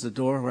of close the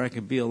door where I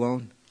can be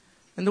alone.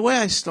 And the way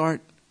I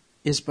start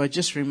is by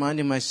just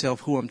reminding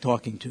myself who I'm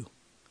talking to.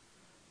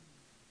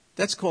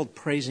 That's called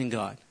praising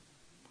God.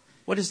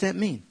 What does that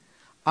mean?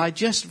 I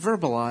just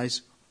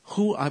verbalize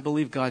who I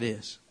believe God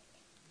is.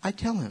 I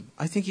tell him.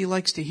 I think he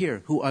likes to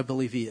hear who I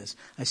believe he is.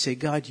 I say,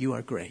 God, you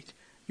are great.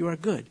 You are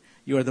good.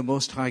 You are the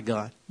Most High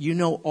God. You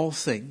know all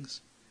things.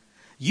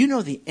 You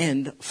know the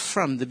end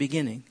from the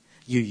beginning.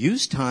 You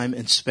use time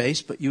and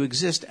space, but you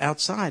exist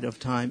outside of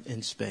time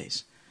and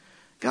space.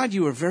 God,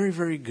 you are very,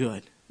 very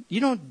good.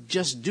 You don't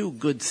just do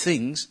good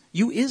things.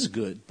 You is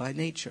good by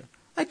nature.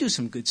 I do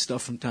some good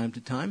stuff from time to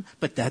time,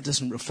 but that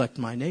doesn't reflect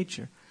my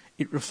nature.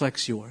 It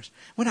reflects yours.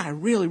 What I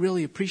really,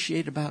 really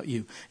appreciate about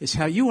you is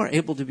how you are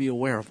able to be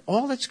aware of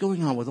all that's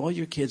going on with all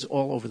your kids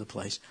all over the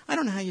place. I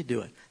don't know how you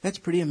do it. That's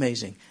pretty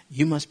amazing.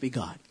 You must be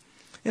God.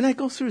 And I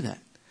go through that.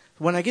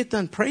 When I get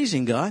done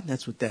praising God,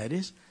 that's what that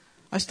is,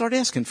 I start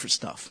asking for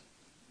stuff.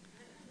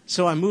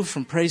 So I move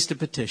from praise to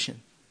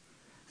petition.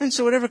 And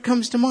so whatever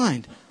comes to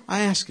mind,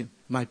 I ask him.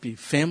 It might be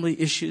family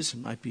issues.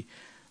 It might be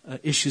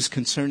issues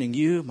concerning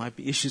you. It might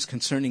be issues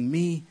concerning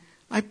me.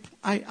 I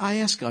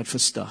ask God for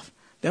stuff.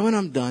 Then when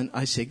I'm done,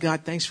 I say,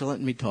 God, thanks for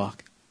letting me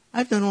talk.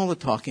 I've done all the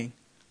talking.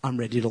 I'm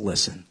ready to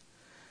listen.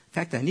 In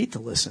fact, I need to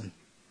listen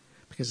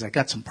because I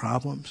got some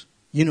problems.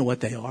 You know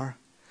what they are.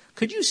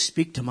 Could you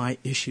speak to my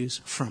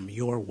issues from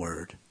your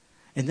word?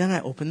 And then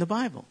I open the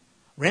Bible.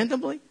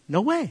 Randomly?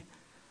 No way.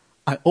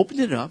 I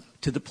opened it up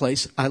to the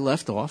place I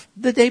left off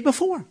the day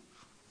before.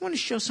 I want to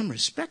show some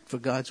respect for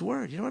God's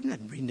word. You know, I'm not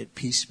reading it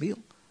piecemeal.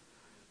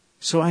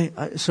 So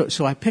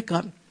I pick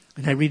up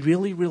and I read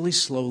really, really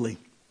slowly,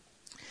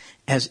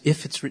 as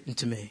if it's written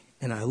to me.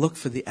 And I look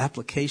for the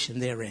application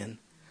therein.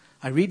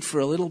 I read for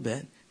a little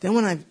bit. Then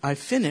when I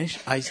finish,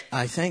 I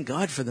thank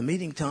God for the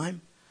meeting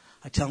time.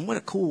 I tell him what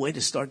a cool way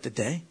to start the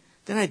day.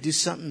 Then I do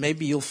something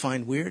maybe you'll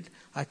find weird.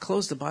 I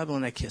close the Bible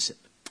and I kiss it.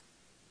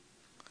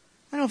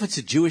 I don't know if it's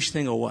a Jewish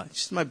thing or what. It's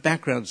just my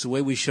background. It's the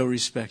way we show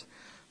respect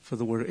for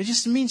the word. It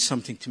just means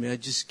something to me. I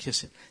just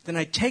kiss it. Then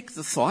I take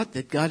the thought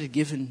that God had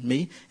given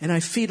me and I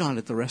feed on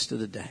it the rest of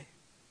the day.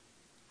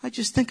 I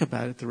just think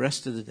about it the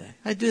rest of the day.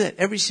 I do that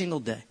every single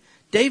day.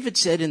 David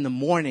said, in the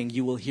morning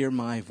you will hear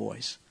my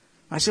voice.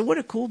 I said, what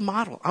a cool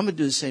model. I'm going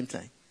to do the same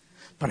thing.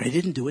 But I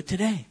didn't do it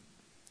today.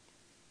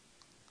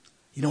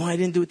 You know why I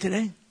didn't do it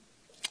today?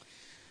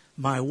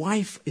 My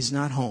wife is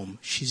not home.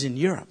 She's in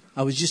Europe.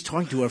 I was just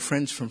talking to our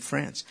friends from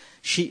France.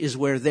 She is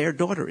where their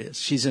daughter is.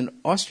 She's in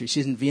Austria.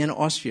 She's in Vienna,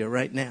 Austria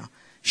right now.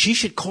 She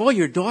should call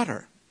your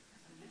daughter.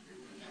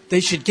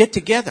 They should get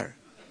together.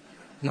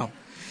 No.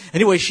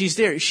 Anyway, she's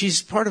there.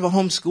 She's part of a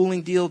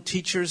homeschooling deal.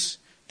 Teachers,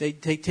 they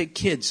take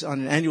kids on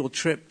an annual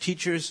trip.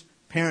 Teachers,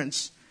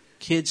 parents,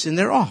 kids, and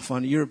they're off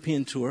on a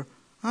European tour.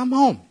 I'm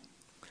home.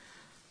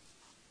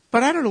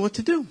 But I don't know what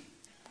to do.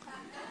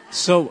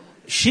 So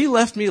she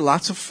left me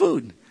lots of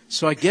food.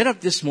 So I get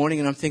up this morning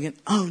and I'm thinking,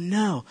 oh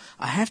no,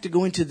 I have to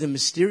go into the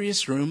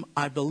mysterious room.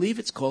 I believe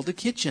it's called the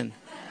kitchen.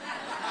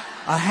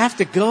 I have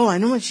to go. I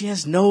know when she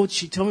has notes,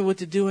 she told me what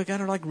to do. I got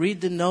to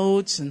read the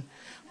notes and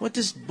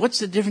what's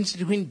the difference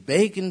between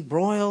bake and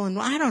broil? And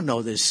I don't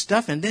know this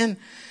stuff. And then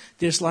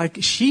there's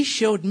she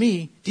showed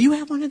me, do you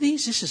have one of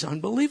these? This is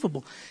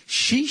unbelievable.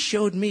 She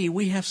showed me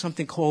we have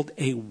something called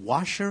a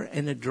washer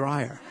and a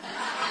dryer.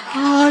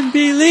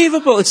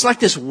 Unbelievable. It's like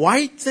this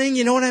white thing,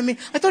 you know what I mean?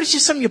 I thought it's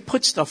just something you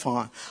put stuff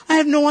on. I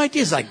have no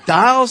idea. It's like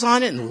dials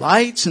on it and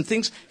lights and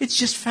things. It's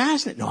just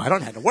fascinating. No, I don't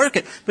know how to work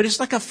it, but it's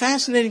like a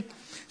fascinating.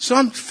 So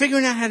I'm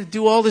figuring out how to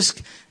do all this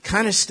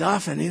kind of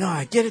stuff and,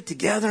 I get it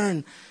together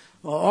and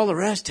all the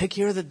rest, take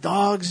care of the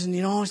dogs and,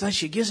 it's like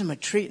she gives them a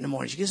treat in the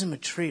morning. She gives them a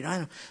treat. I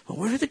don't know. Well,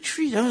 where are the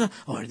treats?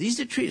 Are these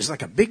the treats? It's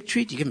like a big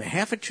treat. You give them a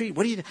half a treat.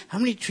 How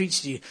many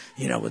treats do you,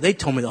 well, they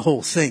told me the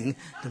whole thing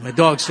to my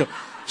dogs.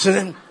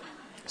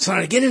 So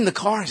I get in the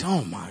car, I say,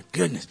 oh my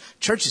goodness,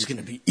 church is going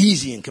to be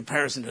easy in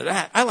comparison to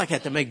that. I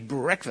had to make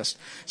breakfast.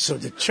 So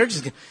the church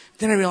is going to...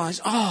 Then I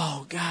realized,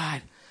 oh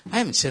God, I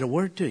haven't said a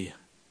word to you.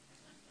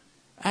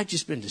 I've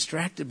just been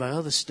distracted by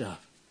other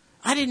stuff.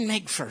 I didn't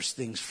make first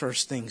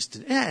things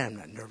today. I'm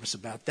not nervous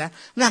about that.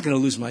 I'm not going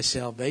to lose my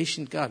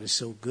salvation. God is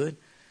so good.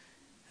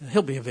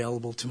 He'll be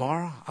available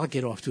tomorrow. I'll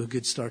get off to a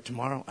good start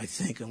tomorrow, I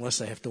think, unless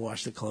I have to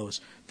wash the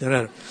clothes.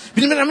 But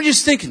I'm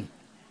just thinking,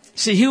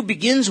 see, he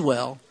begins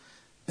well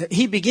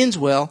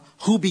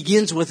who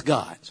begins with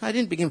God. So I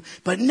didn't begin.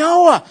 But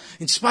Noah,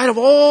 in spite of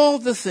all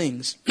the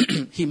things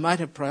he might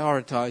have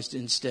prioritized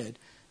instead,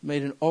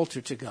 made an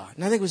altar to God.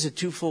 And I think it was a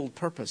twofold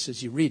purpose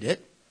as you read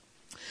it.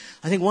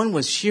 I think one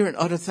was sheer and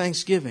utter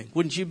thanksgiving.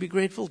 Wouldn't you be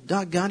grateful?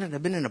 Doggone it,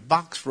 I've been in a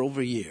box for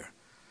over a year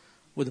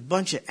with a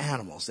bunch of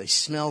animals. They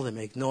smell, they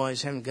make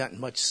noise, haven't gotten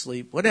much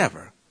sleep,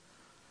 whatever.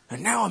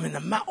 And now I'm in the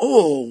mountain.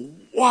 Oh,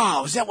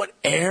 wow, is that what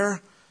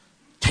air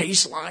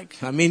tastes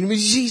like? I mean,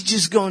 he's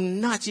just going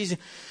nuts.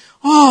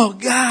 Oh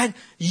God,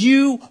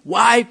 you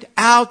wiped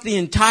out the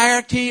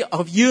entirety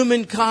of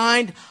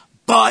humankind,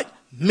 but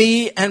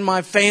me and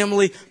my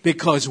family,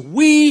 because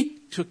we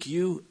took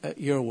you at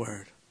your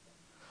word.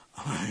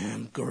 I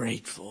am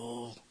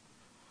grateful.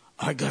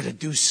 I got to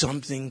do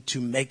something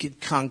to make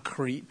it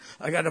concrete.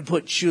 I got to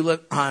put Shula.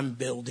 I'm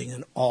building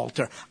an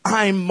altar.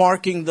 I'm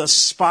marking the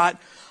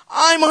spot.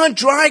 I'm on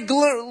dry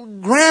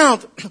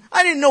ground.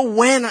 I didn't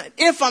know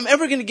if I'm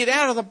ever going to get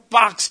out of the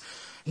box.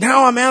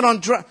 Now I'm out on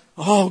dry.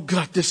 Oh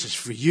God, this is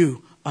for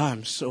you.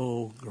 I'm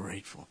so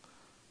grateful.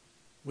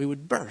 We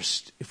would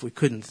burst if we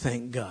couldn't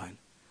thank God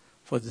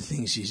for the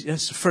things He's.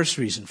 That's the first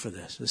reason for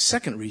this. The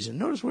second reason,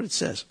 notice what it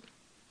says.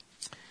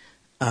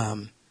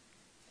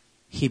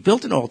 He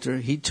built an altar.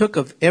 He took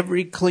of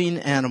every clean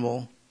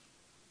animal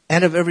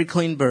and of every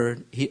clean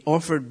bird. He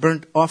offered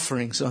burnt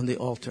offerings on the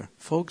altar.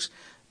 Folks,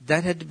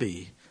 that had to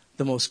be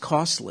the most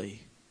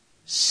costly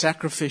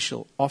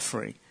sacrificial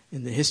offering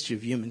in the history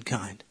of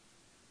humankind.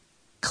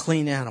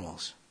 Clean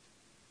animals.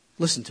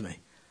 Listen to me.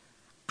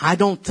 I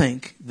don't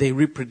think they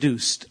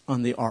reproduced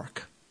on the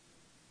ark.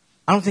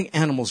 I don't think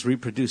animals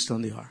reproduced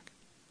on the ark.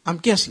 I'm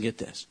guessing at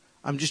this.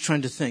 I'm just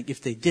trying to think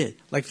if they did.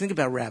 Like, think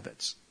about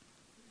rabbits.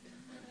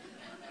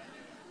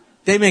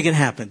 They make it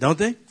happen, don't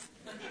they?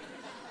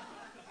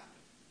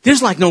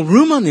 There's like no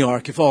room on the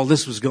ark if all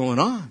this was going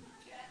on.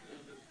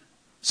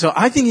 So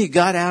I think he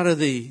got out of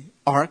the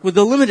ark with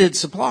a limited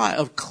supply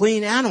of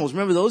clean animals.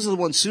 Remember, those are the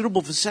ones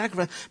suitable for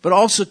sacrifice, but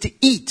also to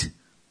eat.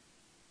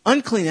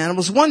 Unclean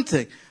animals, one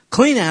thing.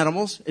 Clean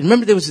animals, and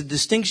remember there was a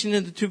distinction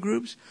in the two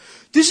groups?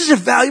 This is a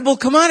valuable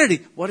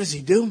commodity. What does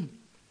he do?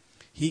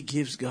 He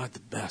gives God the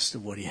best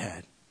of what he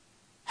had.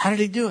 How did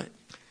he do it?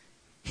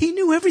 He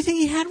knew everything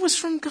he had was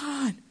from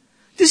God.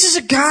 This is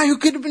a guy who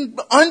could have been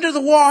under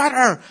the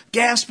water,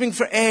 gasping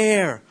for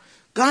air.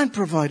 God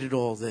provided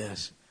all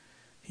this.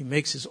 He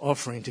makes his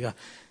offering to God.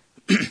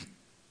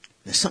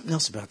 There's something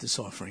else about this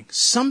offering.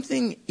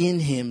 Something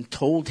in him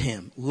told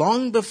him,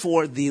 long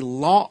before the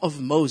law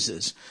of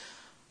Moses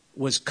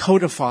was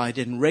codified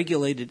and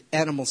regulated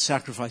animal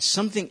sacrifice,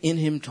 something in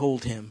him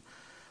told him,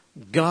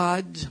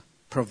 God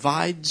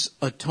provides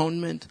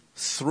atonement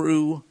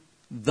through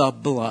the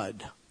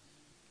blood.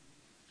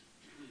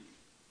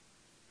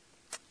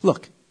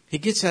 Look, he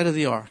gets out of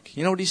the ark.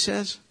 You know what he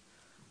says?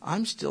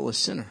 I'm still a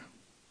sinner.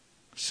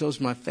 So's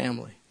my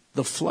family.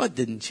 The flood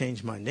didn't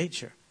change my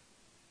nature.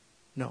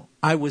 No,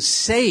 I was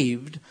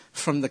saved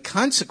from the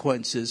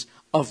consequences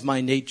of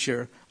my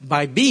nature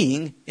by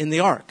being in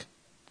the ark.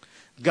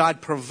 God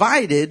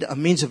provided a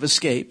means of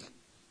escape.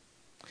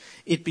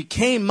 It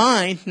became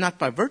mine, not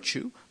by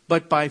virtue,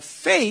 but by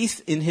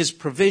faith in his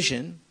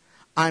provision.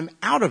 I'm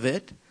out of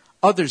it.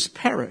 Others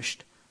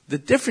perished. The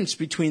difference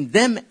between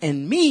them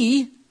and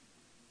me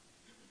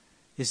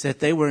is that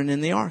they weren't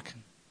in the ark.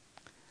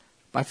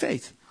 By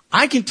faith.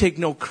 I can take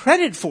no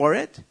credit for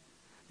it.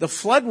 The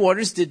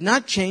floodwaters did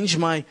not change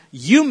my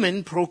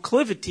human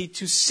proclivity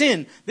to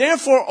sin.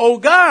 Therefore, O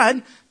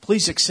God,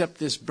 please accept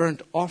this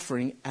burnt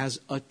offering as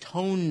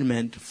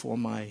atonement for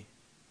my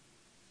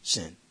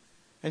sin.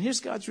 And here's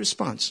God's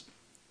response.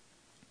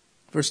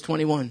 Verse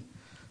 21.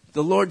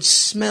 The Lord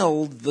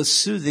smelled the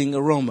soothing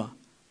aroma.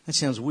 That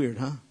sounds weird,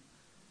 huh?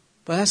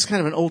 But that's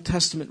kind of an Old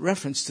Testament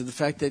reference to the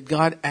fact that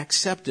God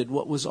accepted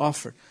what was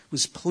offered. It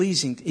was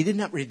pleasing. He did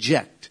not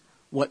reject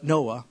what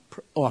Noah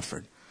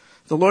offered.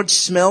 The Lord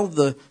smelled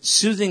the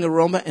soothing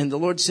aroma, and the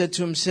Lord said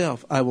to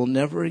himself, I will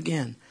never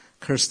again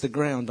curse the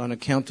ground on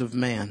account of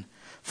man,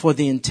 for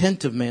the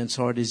intent of man's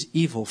heart is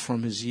evil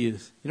from his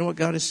youth. You know what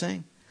God is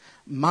saying?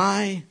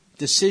 My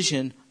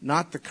decision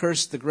not to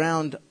curse the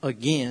ground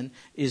again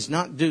is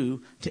not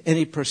due to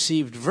any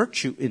perceived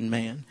virtue in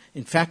man.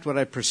 In fact, what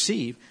I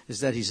perceive is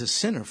that he's a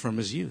sinner from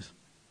his youth.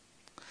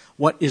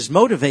 What is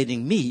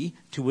motivating me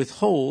to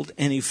withhold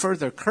any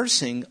further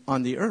cursing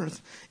on the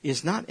earth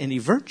is not any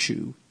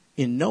virtue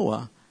in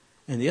Noah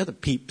and the other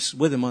peeps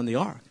with him on the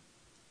ark.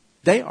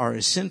 They are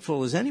as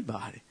sinful as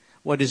anybody.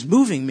 What is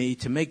moving me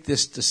to make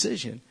this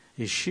decision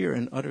is sheer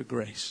and utter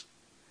grace.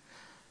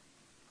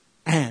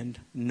 And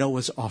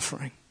Noah's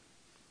offering.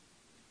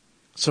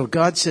 So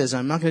God says,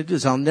 I'm not going to do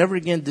this. I'll never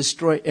again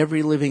destroy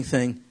every living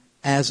thing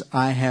as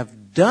I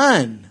have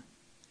done.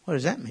 What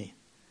does that mean?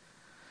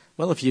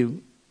 Well,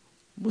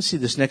 we'll see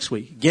this next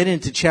week. Get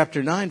into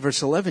chapter 9,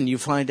 verse 11, you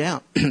find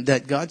out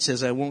that God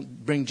says, I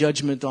won't bring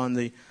judgment on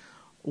the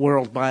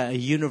world by a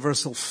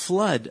universal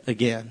flood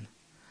again.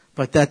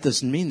 But that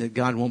doesn't mean that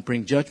God won't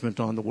bring judgment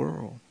on the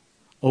world.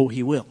 Oh,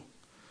 he will.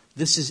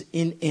 This is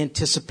in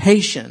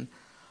anticipation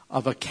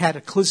of a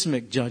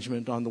cataclysmic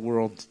judgment on the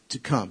world to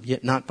come,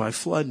 yet not by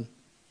flood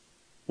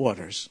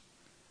waters.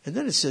 And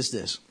then it says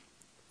this,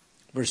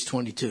 verse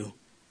 22.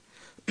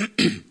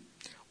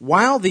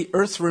 While the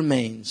earth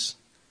remains,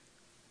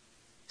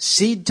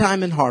 seed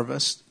time and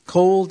harvest,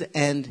 cold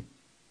and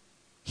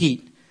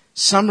heat,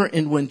 summer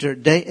and winter,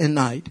 day and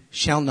night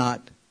shall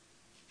not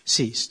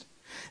cease.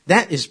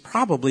 That is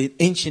probably an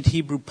ancient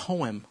Hebrew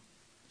poem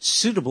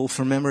suitable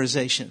for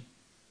memorization.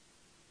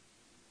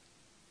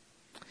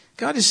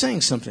 God is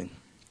saying something.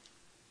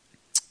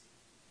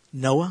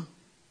 Noah,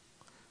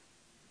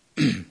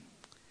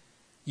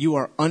 you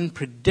are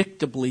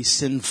unpredictably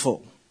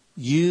sinful.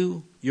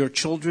 You your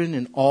children,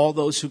 and all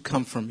those who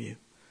come from you.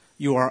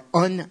 You are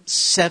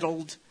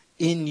unsettled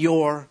in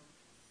your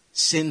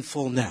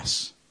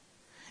sinfulness.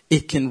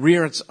 It can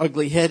rear its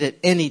ugly head at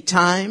any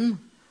time.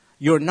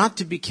 You're not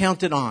to be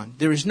counted on.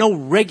 There is no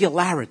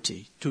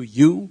regularity to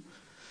you.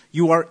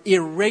 You are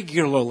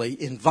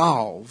irregularly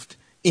involved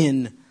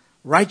in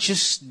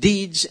righteous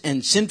deeds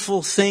and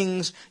sinful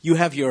things. You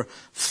have your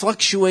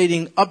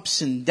fluctuating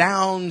ups and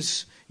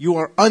downs. You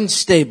are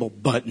unstable.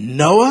 But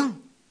Noah,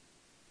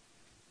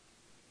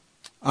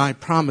 I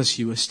promise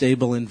you a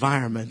stable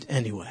environment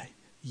anyway.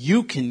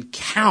 You can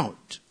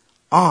count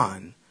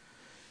on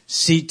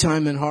seed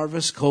time and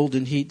harvest, cold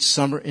and heat,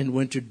 summer and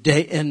winter,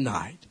 day and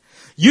night.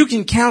 You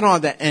can count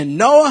on that. And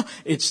Noah,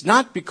 it's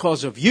not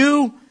because of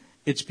you,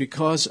 it's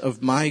because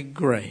of my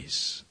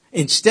grace.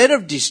 Instead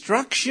of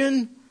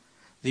destruction,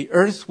 the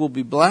earth will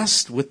be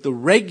blessed with the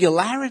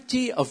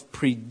regularity of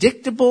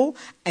predictable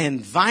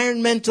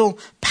environmental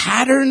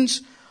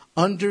patterns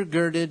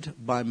undergirded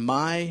by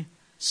my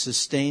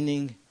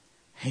sustaining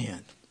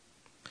hand.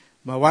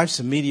 My wife's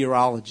a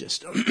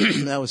meteorologist.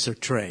 That was her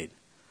trade.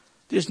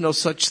 There's no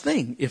such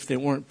thing if there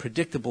weren't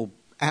predictable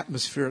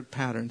atmospheric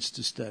patterns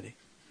to study.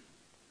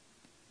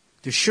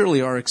 There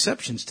surely are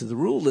exceptions to the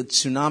rule. A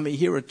tsunami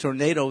here, a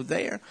tornado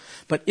there.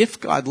 But if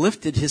God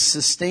lifted his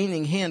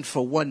sustaining hand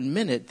for 1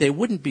 minute, there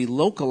wouldn't be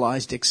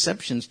localized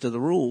exceptions to the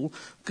rule.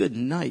 Good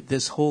night.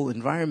 This whole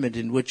environment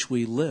in which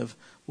we live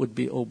would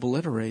be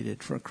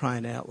obliterated, for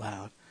crying out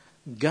loud.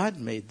 God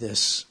made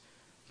this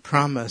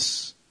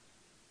promise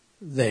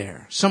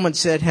there. Someone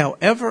said,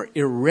 however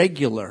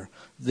irregular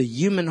the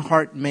human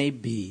heart may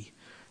be,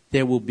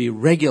 there will be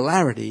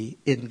regularity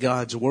in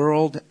God's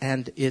world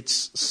and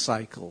its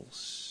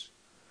cycles.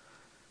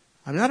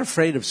 I'm not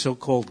afraid of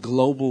so-called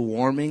global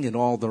warming and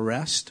all the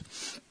rest,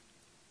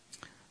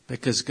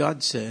 because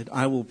God said,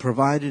 I will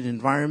provide an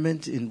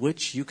environment in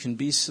which you can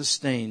be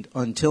sustained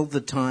until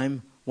the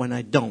time when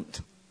I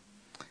don't.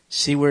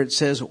 See where it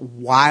says,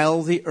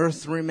 while the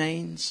earth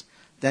remains?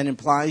 That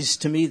implies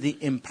to me the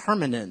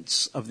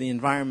impermanence of the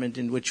environment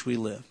in which we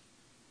live.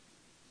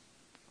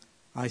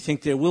 I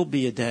think there will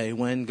be a day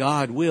when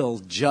God will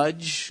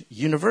judge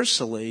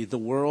universally the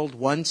world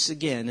once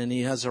again, and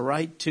he has a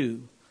right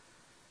to.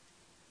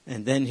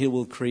 And then he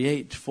will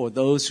create for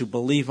those who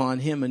believe on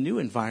him a new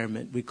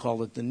environment. We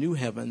call it the new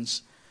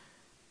heavens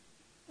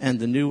and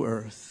the new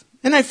earth.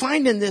 And I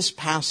find in this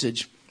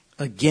passage,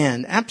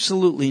 again,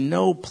 absolutely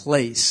no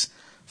place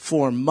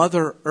for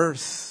Mother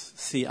Earth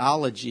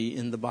theology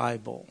in the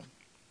Bible.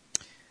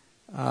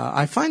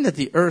 I find that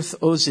the earth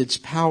owes its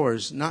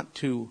powers not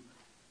to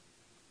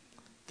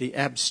the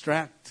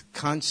abstract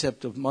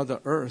concept of Mother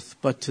Earth,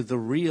 but to the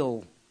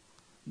real,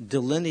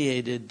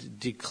 delineated,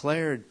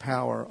 declared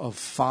power of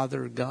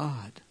Father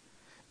God.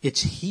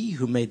 It's he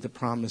who made the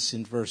promise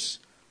in verse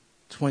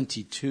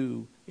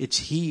 22. It's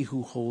he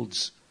who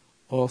holds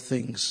all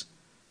things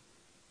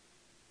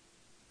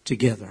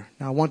together.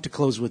 Now I want to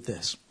close with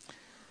this.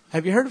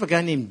 Have you heard of a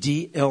guy named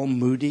D.L.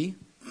 Moody?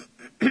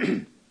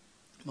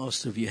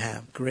 Most of you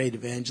have. Great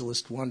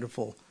evangelist,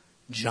 wonderful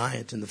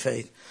giant in the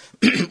faith.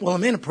 Well, a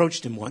man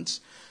approached him once.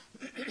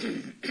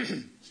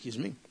 Excuse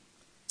me.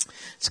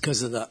 It's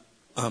because of the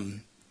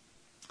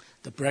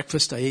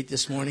breakfast I ate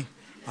this morning.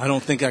 I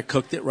don't think I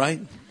cooked it right.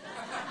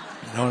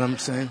 You know what I'm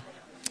saying?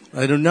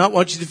 I do not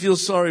want you to feel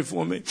sorry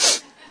for me.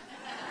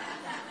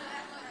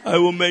 I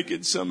will make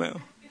it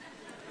somehow.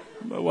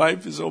 My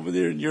wife is over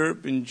there in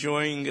Europe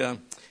enjoying...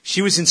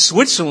 she was in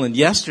Switzerland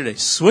yesterday.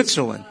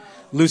 Switzerland.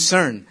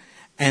 Lucerne.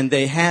 And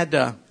they had...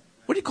 what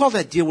do you call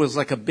that deal where it's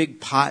like a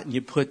big pot and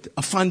you put...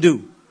 a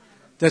fondue.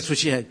 That's what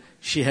she had.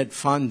 She had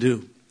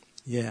fondue.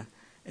 Yeah.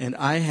 And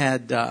I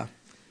had...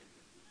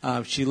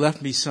 she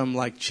left me some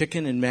like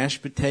chicken and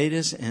mashed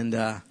potatoes, and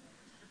man,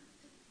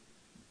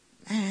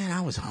 I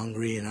was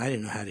hungry and I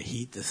didn't know how to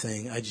heat the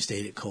thing. I just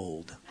ate it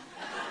cold.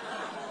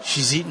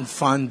 She's eating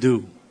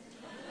fondue.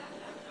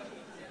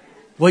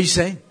 What do you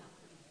say?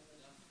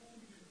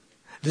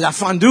 La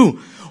fondue.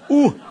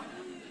 Ooh,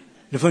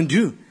 la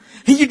fondue.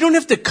 Hey, you don't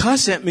have to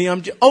cuss at me.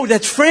 Oh,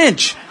 that's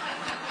French.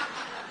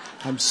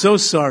 I'm so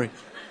sorry.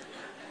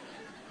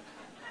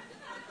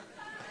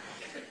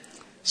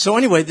 So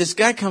anyway, this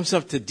guy comes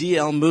up to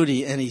D.L.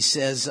 Moody and he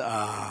says,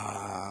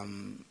 I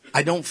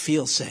don't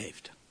feel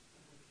saved.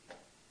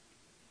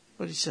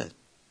 What he said?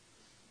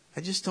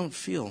 I just don't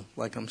feel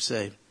like I'm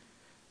saved.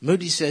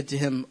 Moody said to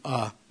him,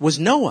 was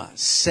Noah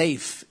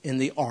safe in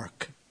the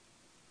ark?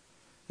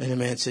 And the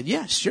man said,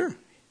 yeah, sure.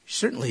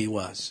 Certainly he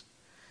was.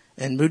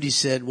 And Moody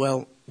said,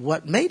 well,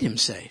 what made him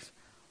safe?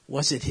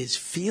 Was it his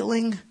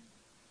feeling?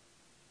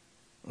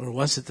 Or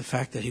was it the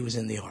fact that he was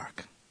in the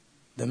ark?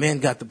 The man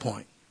got the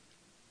point.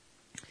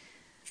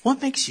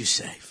 What makes you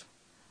safe?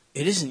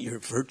 It isn't your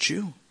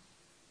virtue.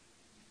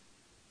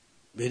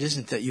 It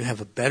isn't that you have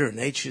a better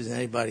nature than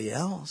anybody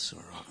else.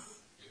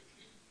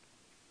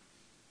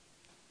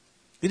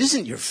 It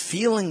isn't your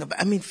feeling.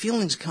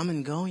 Feelings come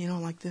and go,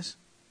 like this.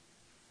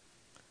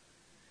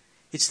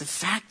 It's the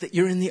fact that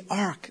you're in the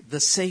ark, the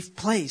safe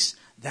place,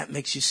 that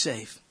makes you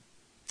safe.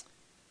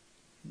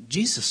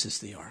 Jesus is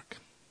the ark.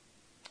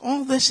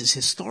 All this is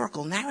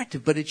historical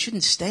narrative, but it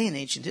shouldn't stay in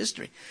ancient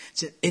history.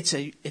 It's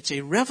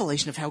a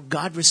revelation of how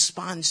God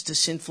responds to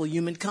sinful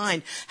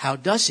humankind. How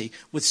does he?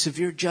 With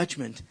severe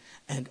judgment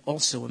and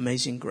also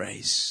amazing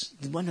grace.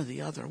 One or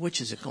the other.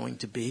 Which is it going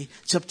to be?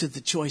 It's up to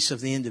the choice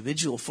of the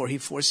individual, for he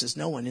forces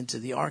no one into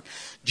the ark.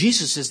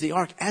 Jesus is the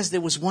ark. As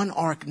there was one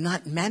ark,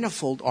 not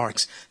manifold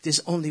arks.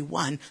 There's only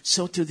one.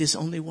 So too there's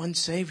only one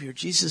Savior.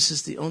 Jesus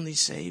is the only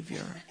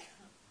Savior.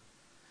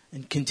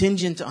 And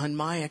contingent on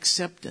my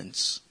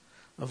acceptance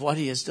of what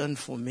he has done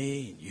for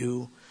me and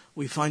you,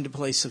 we find a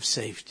place of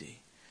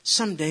safety.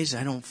 Some days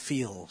I don't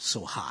feel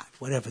so hot,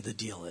 whatever the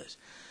deal is.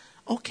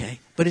 Okay,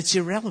 but it's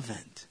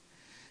irrelevant.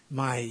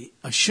 My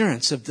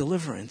assurance of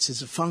deliverance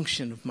is a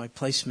function of my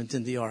placement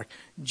in the ark.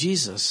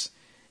 Jesus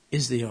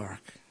is the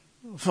ark.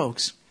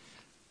 Folks,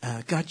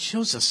 God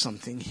shows us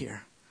something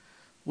here.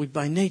 We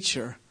by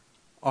nature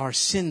are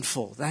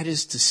sinful. That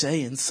is to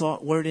say, in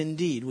thought, word, and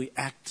deed. We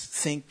act,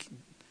 think,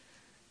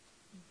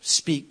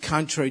 speak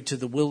contrary to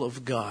the will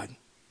of God.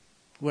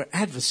 We're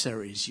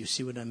adversaries, you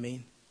see what I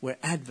mean? We're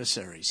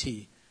adversaries.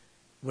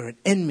 We're at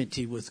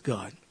enmity with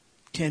God.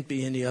 Can't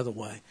be any other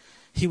way.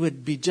 He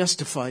would be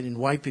justified in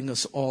wiping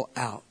us all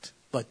out,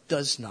 but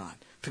does not,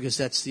 because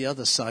that's the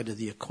other side of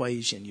the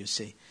equation, you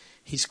see.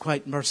 He's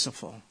quite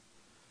merciful.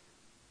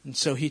 And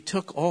so he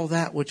took all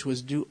that which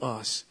was due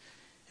us,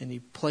 and he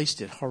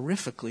placed it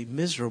horrifically,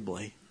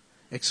 miserably,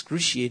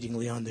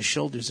 excruciatingly on the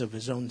shoulders of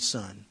his own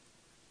son.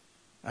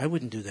 I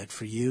wouldn't do that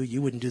for you.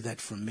 You wouldn't do that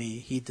for me.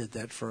 He did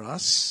that for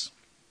us.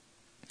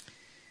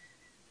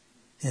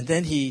 And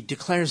then he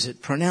declares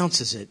it,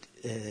 pronounces it,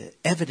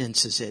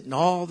 evidences it, and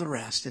all the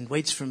rest, and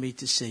waits for me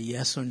to say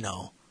yes or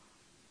no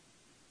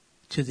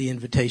to the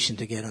invitation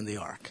to get on the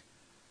ark,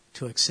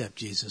 to accept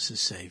Jesus as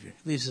Savior.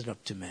 Leaves it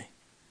up to me.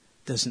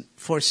 Doesn't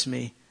force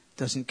me,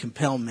 doesn't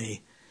compel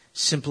me,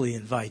 simply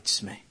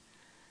invites me.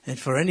 And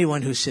for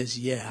anyone who says,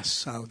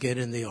 yes, I'll get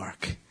in the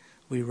ark,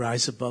 we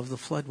rise above the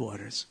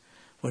floodwaters.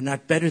 We're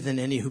not better than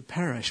any who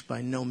perish,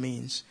 by no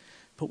means.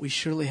 But we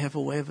surely have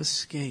a way of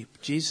escape.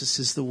 Jesus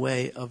is the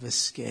way of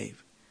escape.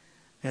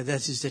 Now,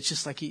 is that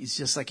just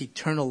like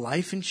eternal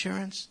life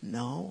insurance?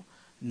 No.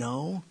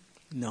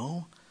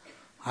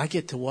 I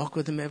get to walk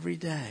with him every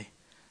day.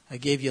 I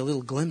gave you a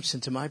little glimpse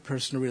into my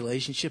personal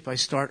relationship. I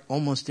start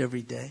almost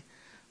every day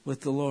with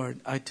the Lord.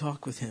 I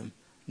talk with him.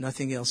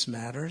 Nothing else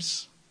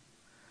matters.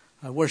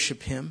 I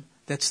worship him.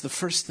 That's the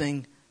first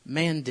thing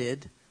man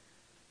did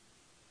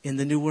in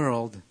the new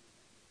world.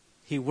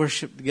 He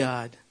worshiped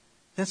God.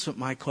 That's what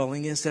my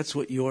calling is. That's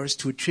what yours,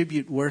 to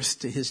attribute worth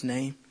to his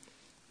name.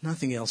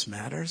 Nothing else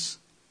matters.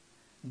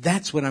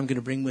 That's what I'm going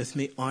to bring with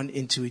me on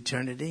into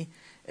eternity.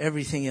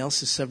 Everything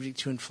else is subject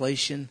to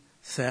inflation,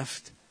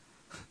 theft,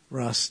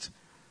 rust,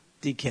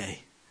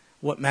 decay.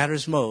 What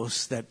matters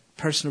most, that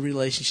personal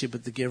relationship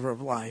with the giver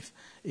of life,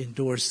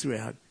 endures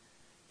throughout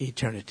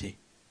eternity.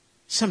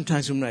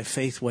 Sometimes when my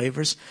faith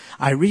wavers,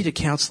 I read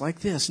accounts like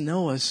this,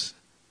 Noah's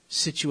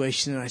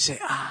situation, and I say,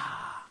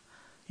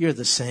 you're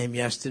the same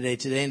yesterday,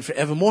 today, and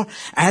forevermore.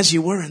 As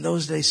you were in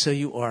those days, so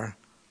you are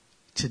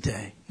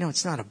today. No,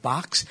 it's not a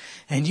box.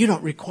 And you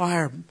don't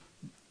require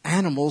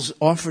animals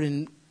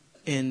offered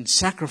in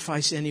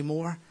sacrifice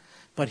anymore.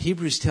 But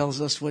Hebrews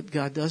tells us what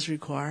God does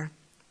require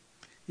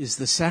is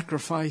the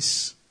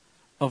sacrifice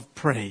of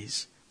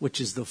praise,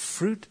 which is the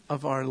fruit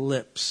of our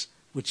lips,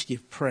 which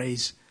give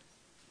praise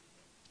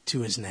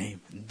to his name.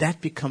 That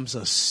becomes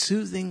a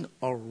soothing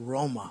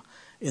aroma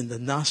in the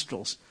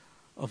nostrils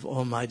of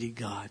Almighty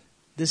God.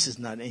 This is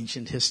not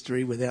ancient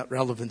history without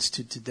relevance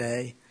to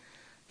today.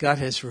 God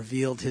has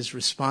revealed his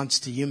response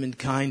to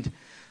humankind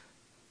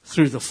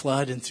through the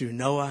flood and through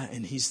Noah,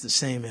 and he's the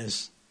same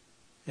as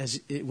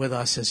with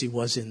us as he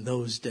was in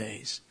those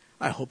days.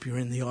 I hope you're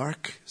in the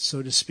ark,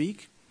 so to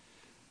speak.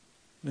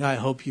 I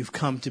hope you've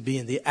come to be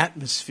in the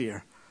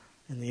atmosphere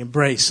and the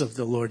embrace of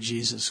the Lord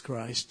Jesus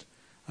Christ.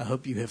 I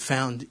hope you have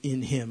found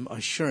in him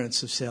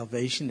assurance of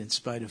salvation in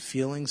spite of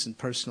feelings and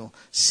personal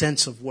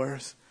sense of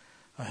worth.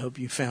 I hope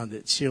you found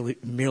it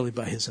merely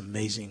by his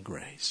amazing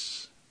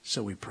grace.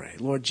 So we pray.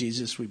 Lord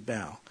Jesus, we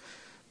bow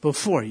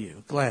before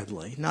you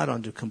gladly, not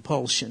under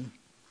compulsion.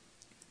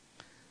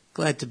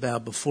 Glad to bow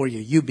before you,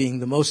 you being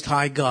the most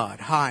high God,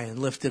 high and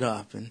lifted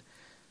up. And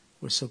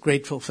we're so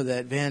grateful for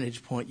that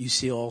vantage point. You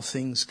see all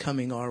things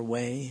coming our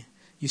way.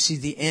 You see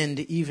the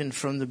end even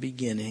from the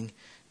beginning.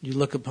 You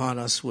look upon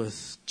us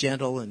with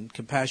gentle and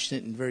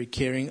compassionate and very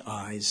caring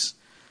eyes.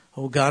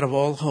 O God of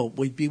all hope,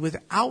 we'd be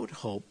without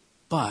hope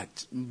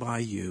but by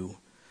you.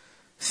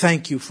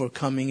 Thank you for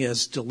coming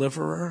as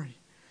deliverer.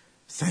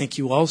 Thank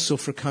you also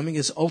for coming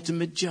as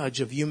ultimate judge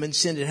of human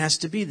sin. It has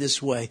to be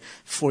this way,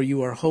 for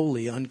you are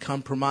holy,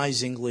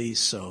 uncompromisingly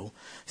so.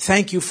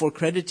 Thank you for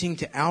crediting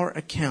to our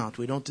account,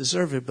 we don't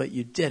deserve it, but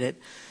you did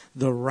it,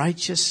 the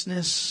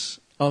righteousness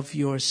of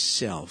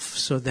yourself,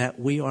 so that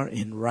we are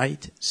in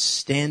right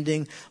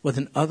standing with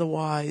an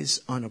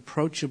otherwise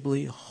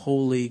unapproachably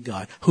holy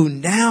God, who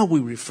now we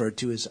refer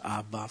to as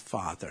Abba,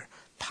 Father,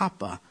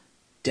 Papa,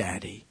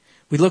 Daddy.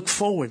 We look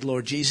forward,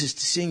 Lord Jesus,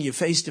 to seeing you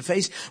face to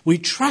face. We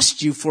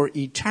trust you for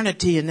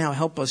eternity, and now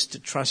help us to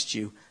trust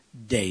you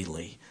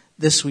daily.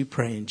 This we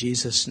pray in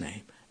Jesus'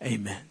 name.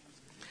 Amen.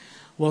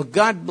 Well,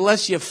 God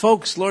bless you,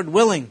 folks. Lord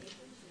willing,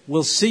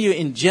 we'll see you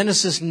in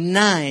Genesis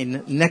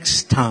 9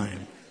 next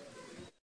time.